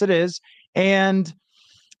 Yes, it is. And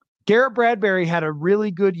Garrett Bradbury had a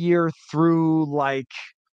really good year through like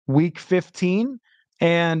week 15.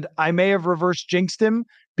 And I may have reverse jinxed him,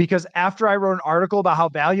 because after I wrote an article about how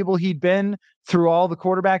valuable he'd been through all the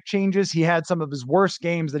quarterback changes, he had some of his worst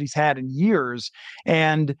games that he's had in years.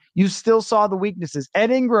 And you still saw the weaknesses. Ed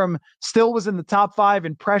Ingram still was in the top 5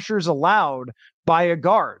 in pressures allowed by a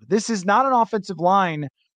guard. This is not an offensive line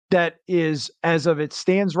that is, as of it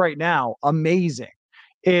stands right now, amazing.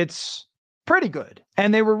 It's pretty good.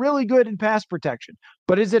 And they were really good in pass protection.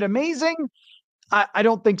 But is it amazing? I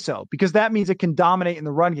don't think so, because that means it can dominate in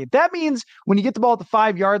the run game. That means when you get the ball at the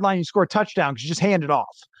 5-yard line, you score a touchdown because you just hand it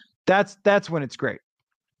off. That's when it's great.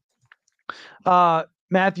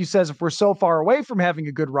 Matthew says, if we're so far away from having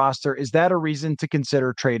a good roster, is that a reason to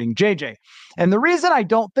consider trading JJ? And the reason I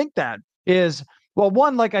don't think that is, well,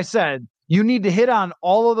 one, like I said, you need to hit on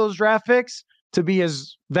all of those draft picks to be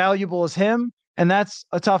as valuable as him, and that's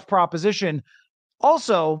a tough proposition.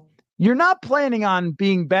 Also, you're not planning on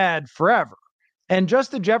being bad forever. And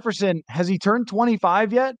Justin Jefferson, has he turned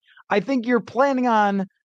 25 yet? I think you're planning on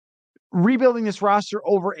rebuilding this roster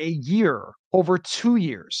over a year, over 2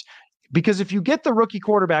 years. Because if you get the rookie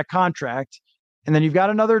quarterback contract, and then you've got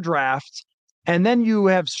another draft, and then you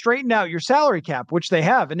have straightened out your salary cap, which they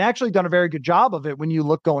have, and actually done a very good job of it when you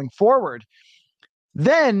look going forward,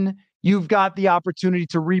 then you've got the opportunity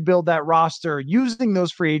to rebuild that roster using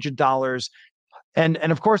those free agent dollars. And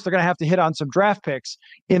of course, they're going to have to hit on some draft picks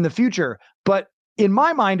in the future. But in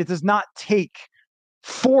my mind, it does not take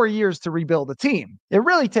 4 years to rebuild a team. It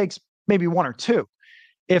really takes maybe 1 or 2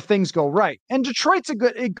 if things go right. And Detroit's a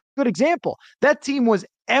good example. That team was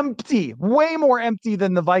empty, way more empty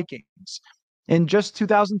than the Vikings in just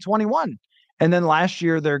 2021. And then last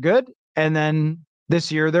year they're good. And then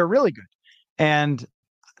this year they're really good. And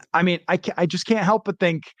I mean, I just can't help but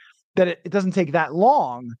think that it doesn't take that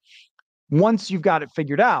long once you've got it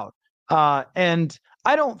figured out. And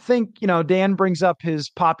I don't think, Dan brings up his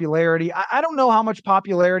popularity. I don't know how much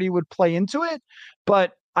popularity would play into it,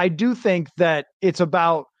 but I do think that it's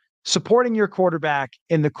about supporting your quarterback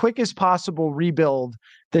in the quickest possible rebuild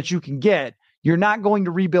that you can get. You're not going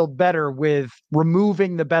to rebuild better with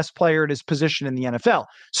removing the best player at his position in the NFL.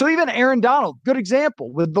 So even Aaron Donald, good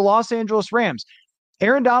example with the Los Angeles Rams.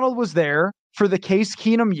 Aaron Donald was there for the Case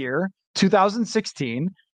Keenum year, 2016.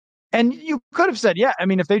 And you could have said, yeah, I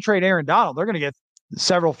mean, if they trade Aaron Donald, they're going to get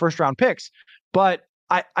several first-round picks. But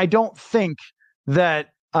I don't think that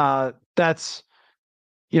that's,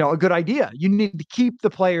 a good idea. You need to keep the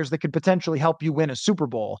players that could potentially help you win a Super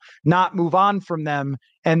Bowl, not move on from them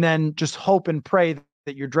and then just hope and pray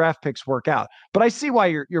that your draft picks work out. But I see why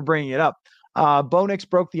you're bringing it up. Bo Nix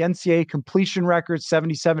broke the NCAA completion record,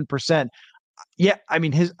 77%. Yeah, I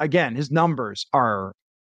mean, his numbers are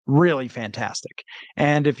really fantastic.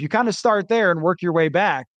 And if you kind of start there and work your way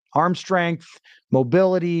back, arm strength,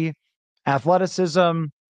 mobility, athleticism,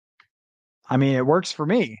 I mean, it works for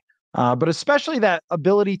me. But especially that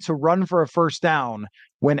ability to run for a first down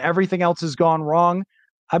when everything else has gone wrong,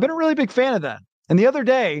 I've been a really big fan of that. And the other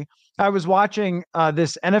day, I was watching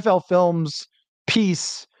this NFL Films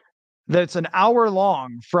piece that's an hour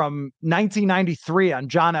long from 1993 on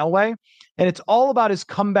John Elway, and it's all about his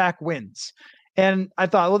comeback wins. And I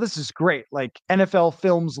thought, well, this is great, like NFL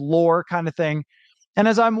Films lore kind of thing. And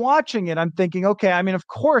as I'm watching it, I'm thinking, okay, I mean, of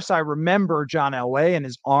course I remember John Elway and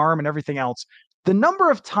his arm and everything else. The number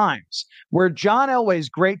of times where John Elway's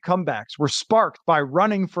great comebacks were sparked by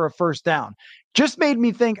running for a first down just made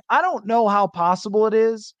me think, I don't know how possible it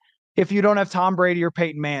is if you don't have Tom Brady or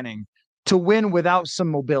Peyton Manning to win without some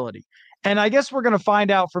mobility. And I guess we're going to find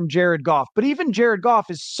out from Jared Goff. But even Jared Goff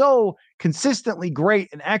is so consistently great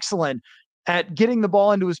and excellent at getting the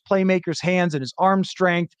ball into his playmakers' hands and his arm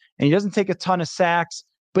strength, and he doesn't take a ton of sacks.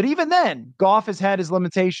 But even then, Goff has had his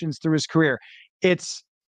limitations through his career. It's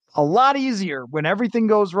a lot easier when everything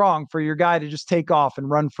goes wrong for your guy to just take off and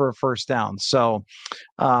run for a first down. So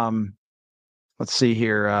let's see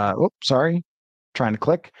here. Sorry. Trying to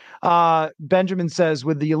click. Benjamin says,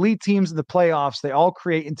 with the elite teams in the playoffs, they all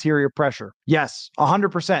create interior pressure. Yes,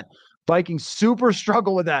 100%. Vikings super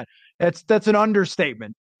struggle with that. That's an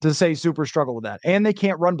understatement to say super struggle with that. And they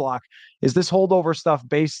can't run block. Is this holdover stuff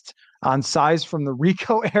based on size from the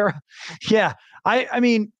Rico era? Yeah. I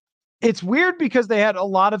mean, it's weird because they had a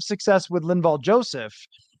lot of success with Linval Joseph,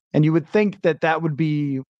 and you would think that that would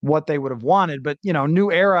be what they would have wanted. But,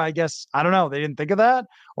 new era, I guess, I don't know. They didn't think of that,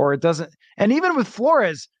 or it doesn't. And even with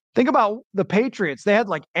Flores, think about the Patriots. They had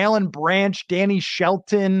like Alan Branch, Danny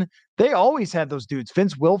Shelton. They always had those dudes,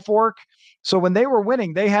 Vince Wilfork. So when they were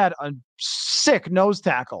winning, they had a sick nose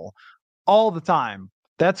tackle all the time.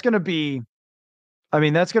 That's going to be a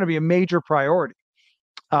major priority.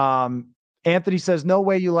 Anthony says, no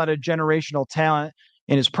way you let a generational talent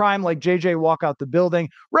in his prime like JJ walk out the building.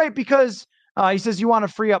 Right, because he says you want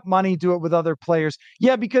to free up money, do it with other players.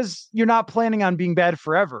 Yeah, because you're not planning on being bad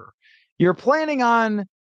forever. You're planning on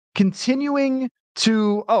continuing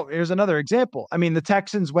to, here's another example. I mean, the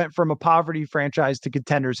Texans went from a poverty franchise to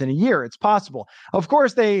contenders in a year. It's possible. Of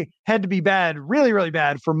course, they had to be bad, really, really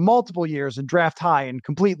bad for multiple years and draft high and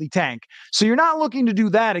completely tank. So you're not looking to do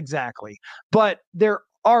that exactly. But there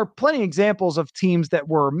are plenty of examples of teams that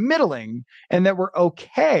were middling and that were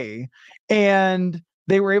okay, and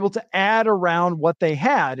they were able to add around what they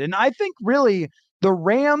had. And I think really the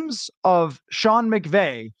Rams of Sean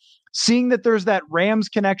McVay, seeing that there's that Rams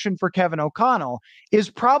connection for Kevin O'Connell,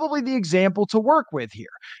 is probably the example to work with here,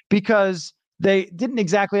 because they didn't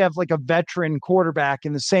exactly have like a veteran quarterback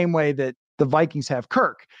in the same way that the Vikings have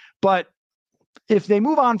Kirk. But if they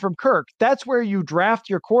move on from Kirk, that's where you draft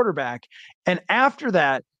your quarterback. And after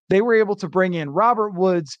that, they were able to bring in Robert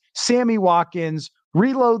Woods, Sammy Watkins,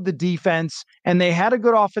 reload the defense, and they had a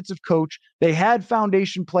good offensive coach. They had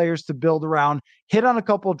foundation players to build around, hit on a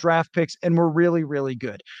couple of draft picks, and were really, really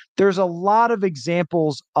good. There's a lot of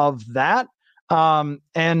examples of that.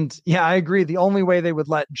 And yeah, I agree. The only way they would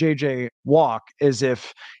let JJ walk is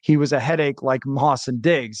if he was a headache like Moss and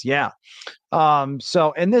Diggs. Yeah. And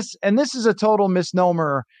this is a total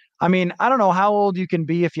misnomer. I mean, I don't know how old you can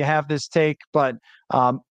be if you have this take, but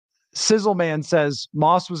Sizzleman says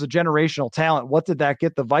Moss was a generational talent. What did that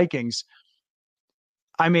get the Vikings?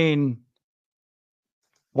 I mean,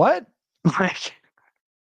 what? Like,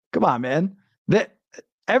 come on, man. That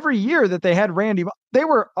every year that they had Randy, they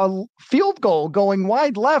were a field goal going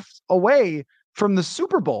wide left away from the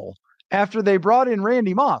Super Bowl after they brought in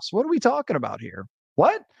Randy Moss. What are we talking about here?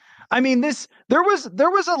 What? I mean, there was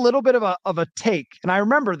a little bit of a take, and I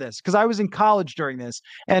remember this because I was in college during this,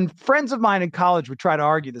 and friends of mine in college would try to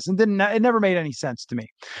argue this, and it never made any sense to me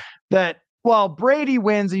that, well, Brady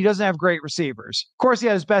wins and he doesn't have great receivers. Of course, he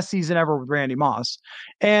had his best season ever with Randy Moss,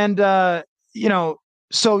 and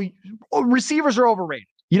so receivers are overrated.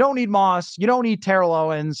 You don't need Moss, you don't need Terrell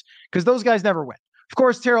Owens because those guys never win. Of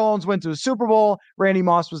course, Terrell Owens went to a Super Bowl. Randy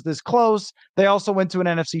Moss was this close. They also went to an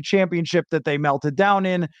NFC championship that they melted down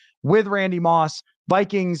in with Randy Moss.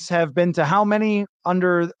 Vikings have been to how many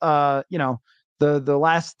under, the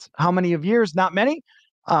last how many of years? Not many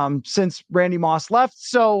since Randy Moss left.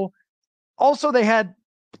 So also they had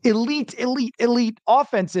elite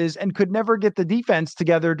offenses and could never get the defense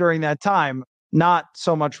together during that time. Not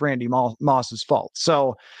so much Randy Moss's fault.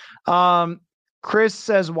 So, Chris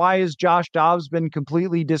says, why has Josh Dobbs been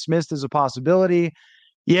completely dismissed as a possibility?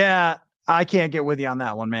 Yeah, I can't get with you on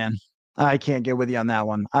that one, man. I can't get with you on that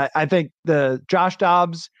one. I think the Josh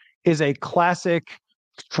Dobbs is a classic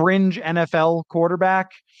fringe NFL quarterback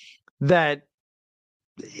that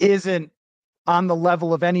isn't on the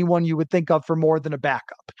level of anyone you would think of for more than a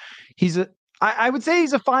backup. I would say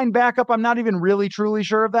he's a fine backup. I'm not even really truly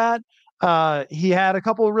sure of that. He had a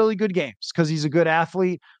couple of really good games because he's a good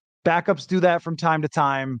athlete. Backups do that from time to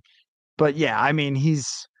time, but yeah, I mean,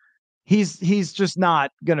 he's just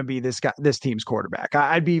not going to be this team's quarterback.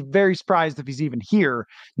 I'd be very surprised if he's even here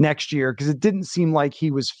next year because it didn't seem like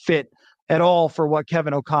he was fit at all for what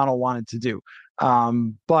Kevin O'Connell wanted to do.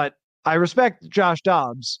 But I respect Josh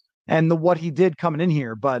Dobbs and what he did coming in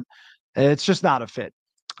here, but it's just not a fit.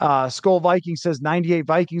 Skull Viking says 98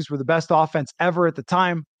 Vikings were the best offense ever at the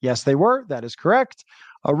time. Yes, they were. That is correct.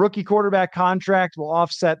 A rookie quarterback contract will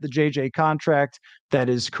offset the JJ contract. That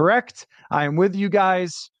is correct. I am with you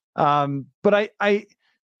guys. But I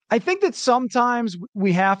think that sometimes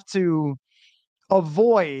we have to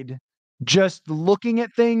avoid just looking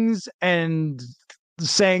at things and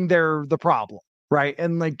saying they're the problem, right?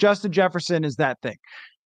 And like Justin Jefferson is that thing.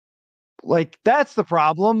 Like, that's the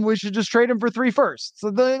problem. We should just trade him for 3 firsts. So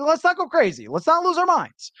let's not go crazy. Let's not lose our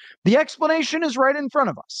minds. The explanation is right in front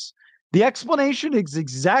of us. The explanation is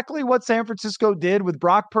exactly what San Francisco did with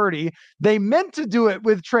Brock Purdy. They meant to do it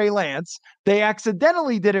with Trey Lance. They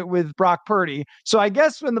accidentally did it with Brock Purdy. So I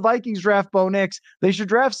guess when the Vikings draft Bo Nix, they should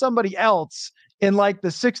draft somebody else in like the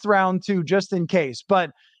 6th round too, just in case.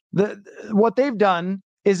 But what they've done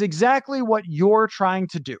is exactly what you're trying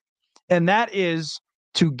to do. And that is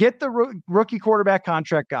to get the rookie quarterback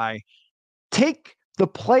contract guy, take the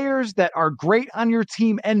players that are great on your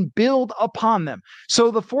team and build upon them. So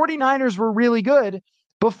the 49ers were really good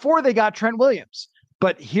before they got Trent Williams.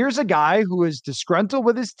 But here's a guy who is disgruntled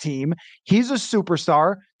with his team. He's a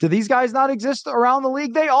superstar. Do these guys not exist around the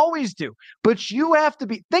league? They always do. But you have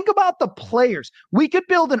to think about the players. We could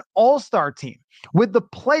build an all-star team with the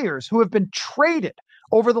players who have been traded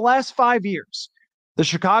over the last 5 years. The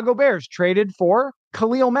Chicago Bears traded for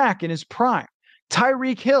Khalil Mack in his prime.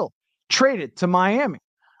 Tyreek Hill traded to Miami.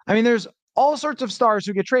 I mean, there's all sorts of stars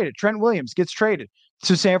who get traded. Trent Williams gets traded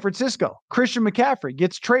to San Francisco. Christian McCaffrey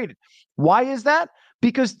gets traded. Why is that?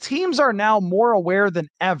 Because teams are now more aware than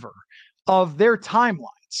ever of their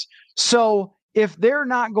timelines. So if they're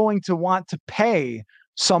not going to want to pay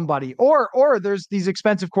somebody, or there's these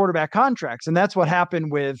expensive quarterback contracts, and that's what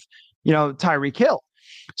happened with, Tyreek Hill.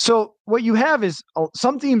 So what you have is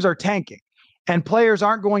some teams are tanking and players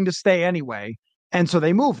aren't going to stay anyway. And so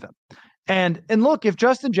they move them. And look, if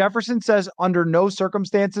Justin Jefferson says under no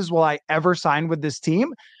circumstances will I ever sign with this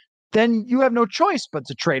team, then you have no choice but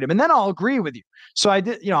to trade him. And then I'll agree with you. So I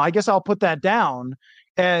guess I'll put that down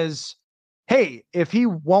as, hey, if he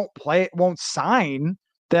won't sign,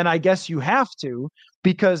 then I guess you have to,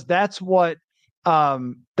 because that's what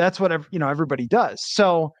everybody does.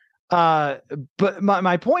 So, but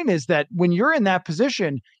my point is that when you're in that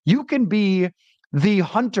position, you can be the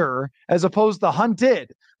hunter as opposed to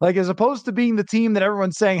hunted. Like, as opposed to being the team that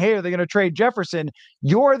everyone's saying, hey, are they going to trade Jefferson?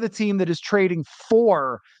 You're the team that is trading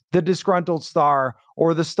for the disgruntled star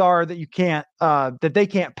or the star that you can't, that they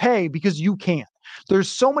can't pay because you can't. There's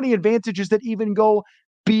so many advantages that even go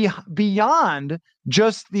beyond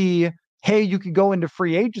just the, hey, you could go into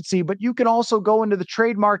free agency, but you can also go into the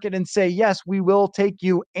trade market and say, yes, we will take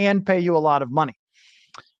you and pay you a lot of money.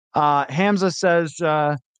 Hamza says,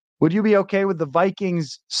 would you be okay with the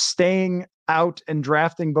Vikings staying out and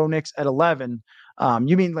drafting Bo Nix at 11?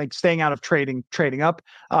 You mean like staying out of trading up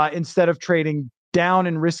instead of trading down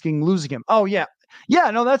and risking losing him? Oh, yeah.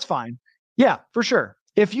 Yeah, no, that's fine. Yeah, for sure.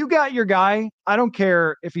 If you got your guy, I don't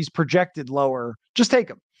care if he's projected lower, just take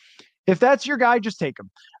him. If that's your guy, just take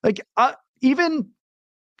him. Like even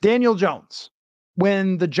Daniel Jones,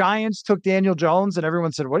 when the Giants took Daniel Jones and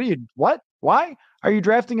everyone said, why are you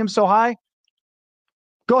drafting him so high?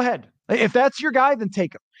 Go ahead. If that's your guy, then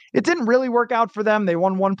take him. It didn't really work out for them. They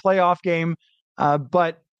won one playoff game,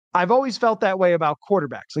 but I've always felt that way about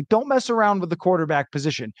quarterbacks. Like, don't mess around with the quarterback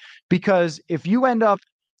position, because if you end up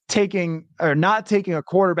taking or not taking a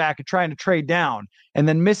quarterback and trying to trade down and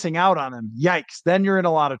then missing out on him, yikes, then you're in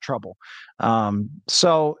a lot of trouble.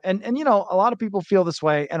 So you know, a lot of people feel this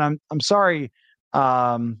way, and I'm sorry.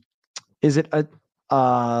 Is it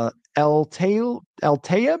El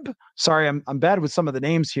Tayeb? Sorry, I'm bad with some of the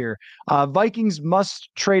names here. Vikings must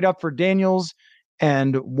trade up for Daniels,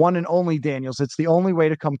 and one and only Daniels. It's the only way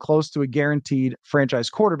to come close to a guaranteed franchise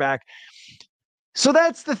quarterback. So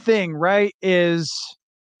that's the thing, right? Is,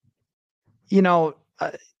 you know,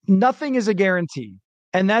 nothing is a guarantee.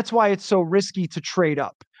 And that's why it's so risky to trade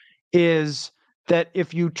up, is that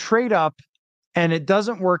if you trade up and it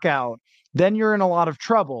doesn't work out, then you're in a lot of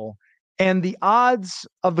trouble. And the odds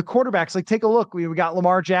of the quarterbacks, like, take a look. We got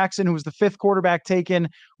Lamar Jackson, who was the 5th quarterback taken.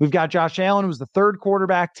 We've got Josh Allen, who was the 3rd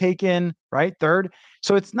quarterback taken, right? 3rd.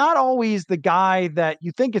 So it's not always the guy that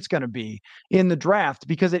you think it's going to be in the draft,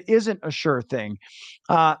 because it isn't a sure thing.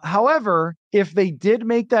 However, if they did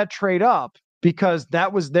make that trade up because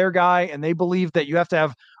that was their guy and they believe that you have to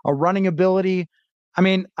have a running ability, I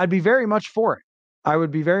mean, I'd be very much for it. I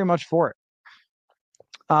would be very much for it.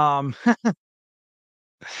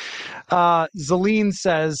 Zaleen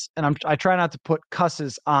says, and I try not to put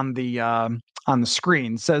cusses on the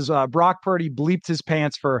screen, says Brock Purdy bleeped his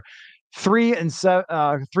pants for 3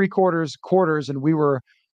 3/4 quarters, and we were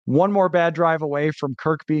one more bad drive away from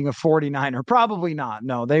Kirk being a 49er. Probably not.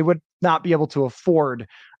 No, they would not be able to afford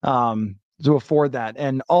that.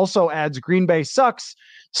 And also adds, Green Bay sucks.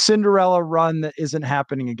 Cinderella run that isn't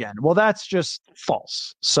happening again. Well, that's just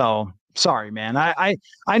false. So sorry, man. I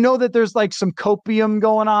know that there's like some copium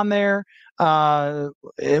going on there,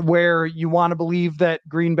 where you want to believe that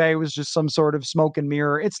Green Bay was just some sort of smoke and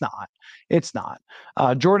mirror. It's not. It's not.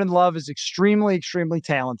 Jordan Love is extremely, extremely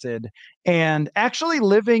talented, and actually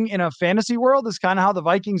living in a fantasy world is kind of how the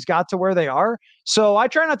Vikings got to where they are. So I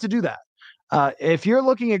try not to do that. If you're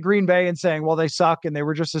looking at Green Bay and saying, well, they suck and they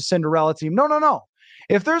were just a Cinderella team. No.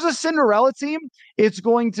 If there's a Cinderella team, it's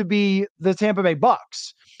going to be the Tampa Bay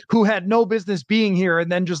Bucks, who had no business being here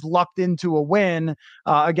and then just lucked into a win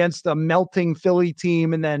against a melting Philly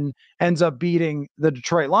team and then ends up beating the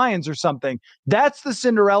Detroit Lions or something. That's the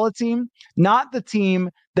Cinderella team, not the team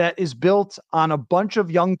that is built on a bunch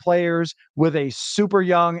of young players with a super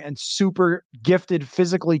young and super gifted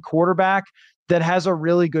physically quarterback that has a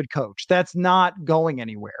really good coach. That's not going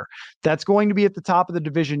anywhere. That's going to be at the top of the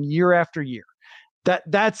division year after year.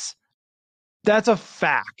 That's a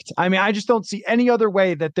fact. I mean, I just don't see any other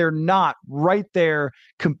way that they're not right there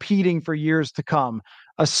competing for years to come,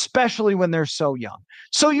 especially when they're so young.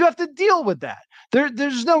 So you have to deal with that.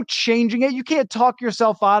 There's no changing it. You can't talk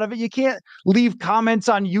yourself out of it. You can't leave comments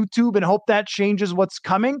on YouTube and hope that changes what's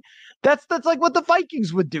coming. That's like what the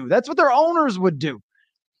Vikings would do. That's what their owners would do.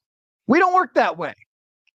 We don't work that way.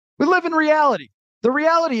 We live in reality. The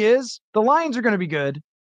reality is the Lions are going to be good,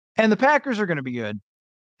 and the Packers are going to be good,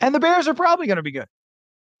 and the Bears are probably going to be good.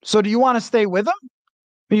 So do you want to stay with them?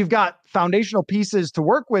 You've got foundational pieces to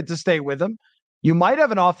work with to stay with them. You might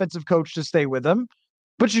have an offensive coach to stay with them,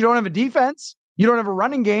 but you don't have a defense. You don't have a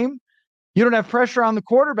running game. You don't have pressure on the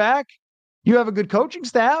quarterback. You have a good coaching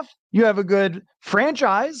staff. You have a good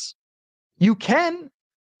franchise. You can,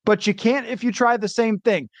 but you can't if you try the same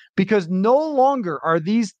thing, because no longer are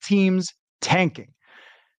these teams tanking.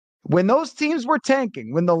 When those teams were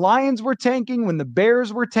tanking, when the Lions were tanking, when the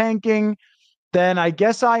Bears were tanking, then I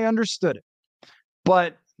guess I understood it.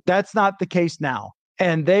 But that's not the case now.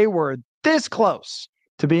 And they were this close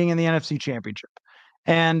to being in the NFC Championship.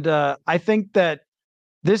 And I think that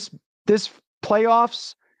this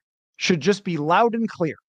playoffs should just be loud and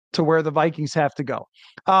clear to where the Vikings have to go.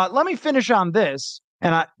 Let me finish on this.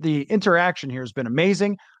 And the interaction here has been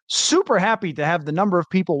amazing. Super happy to have the number of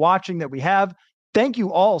people watching that we have. Thank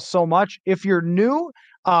you all so much. If you're new,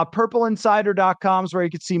 purpleinsider.com is where you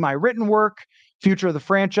can see my written work, Future of the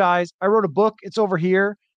Franchise. I wrote a book. It's over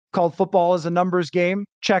here called Football is a Numbers Game.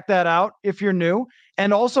 Check that out if you're new.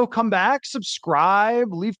 And also come back,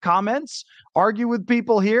 subscribe, leave comments, argue with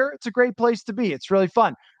people here. It's a great place to be. It's really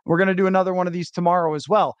fun. We're going to do another one of these tomorrow as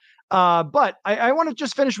well. But I want to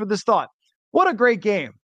just finish with this thought. What a great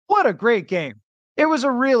game. What a great game. It was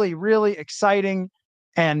a really, really exciting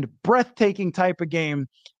and breathtaking type of game.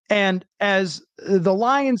 And as the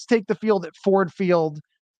Lions take the field at Ford Field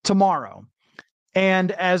tomorrow,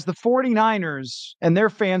 And as the 49ers and their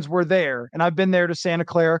fans were there, and I've been there to Santa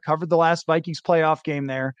Clara, covered the last Vikings playoff game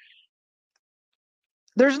there,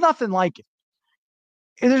 there's nothing like it.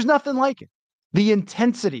 There's nothing like it. The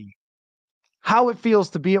intensity, how it feels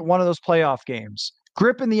to be at one of those playoff games,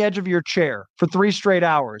 gripping the edge of your chair for 3 straight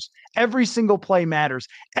hours. Every single play matters.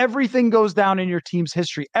 Everything goes down in your team's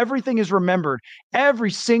history. Everything is remembered.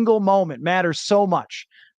 Every single moment matters so much.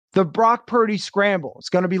 The Brock Purdy scramble, it's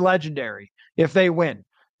going to be legendary if they win.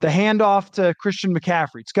 The handoff to Christian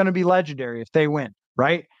McCaffrey, it's going to be legendary if they win,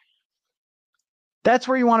 right? That's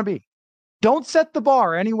where you want to be. Don't set the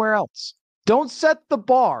bar anywhere else. Don't set the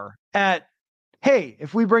bar at, hey,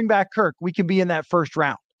 if we bring back Kirk, we can be in that first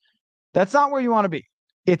round. That's not where you want to be.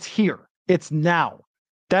 It's here. It's now.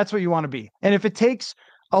 That's what you want to be. And if it takes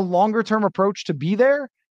a longer term approach to be there,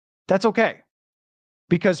 that's okay.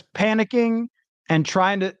 Because panicking and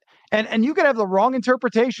trying to, and you could have the wrong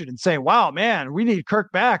interpretation and say, wow, man, we need Kirk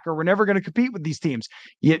back or we're never going to compete with these teams.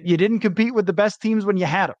 You didn't compete with the best teams when you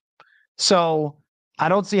had them. So I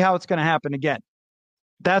don't see how it's going to happen again.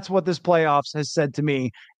 That's what this playoffs has said to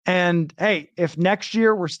me. And hey, if next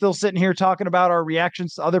year we're still sitting here talking about our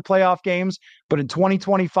reactions to other playoff games, but in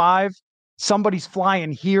 2025, somebody's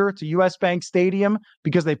flying here to US Bank Stadium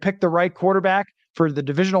because they picked the right quarterback for the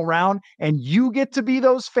divisional round, and you get to be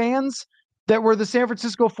those fans that were the San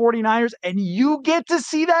Francisco 49ers, and you get to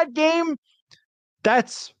see that game,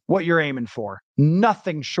 that's what you're aiming for.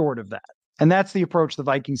 Nothing short of that. And that's the approach the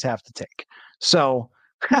Vikings have to take. So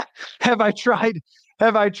have I tried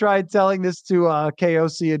telling this to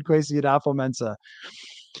KOC and Kwesi Adafo-Mensah?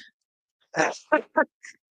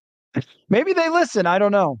 Maybe they listen. I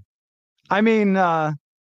don't know. I mean,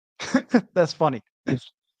 that's funny.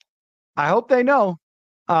 I hope they know.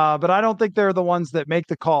 But I don't think they're the ones that make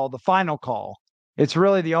the call, the final call. It's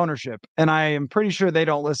really the ownership. And I am pretty sure they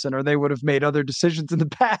don't listen or they would have made other decisions in the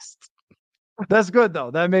past. That's good,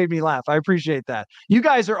 though. That made me laugh. I appreciate that. You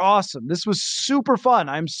guys are awesome. This was super fun.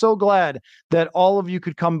 I'm so glad that all of you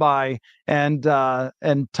could come by and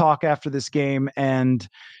talk after this game. And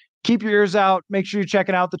keep your ears out. Make sure you're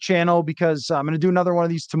checking out the channel because I'm going to do another one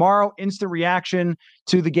of these tomorrow. Instant reaction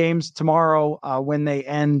to the games tomorrow when they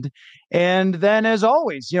end. And then, as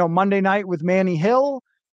always, Monday night with Manny Hill,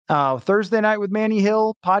 Thursday night with Manny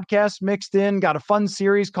Hill, podcast mixed in. Got a fun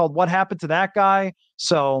series called What Happened to That Guy?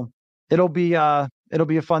 So it'll be a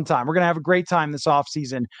fun time. We're going to have a great time this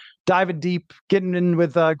offseason, diving deep, getting in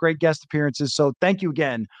with great guest appearances. So thank you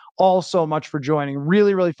again all so much for joining.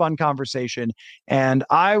 Really, really fun conversation. And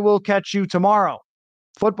I will catch you tomorrow.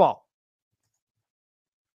 Football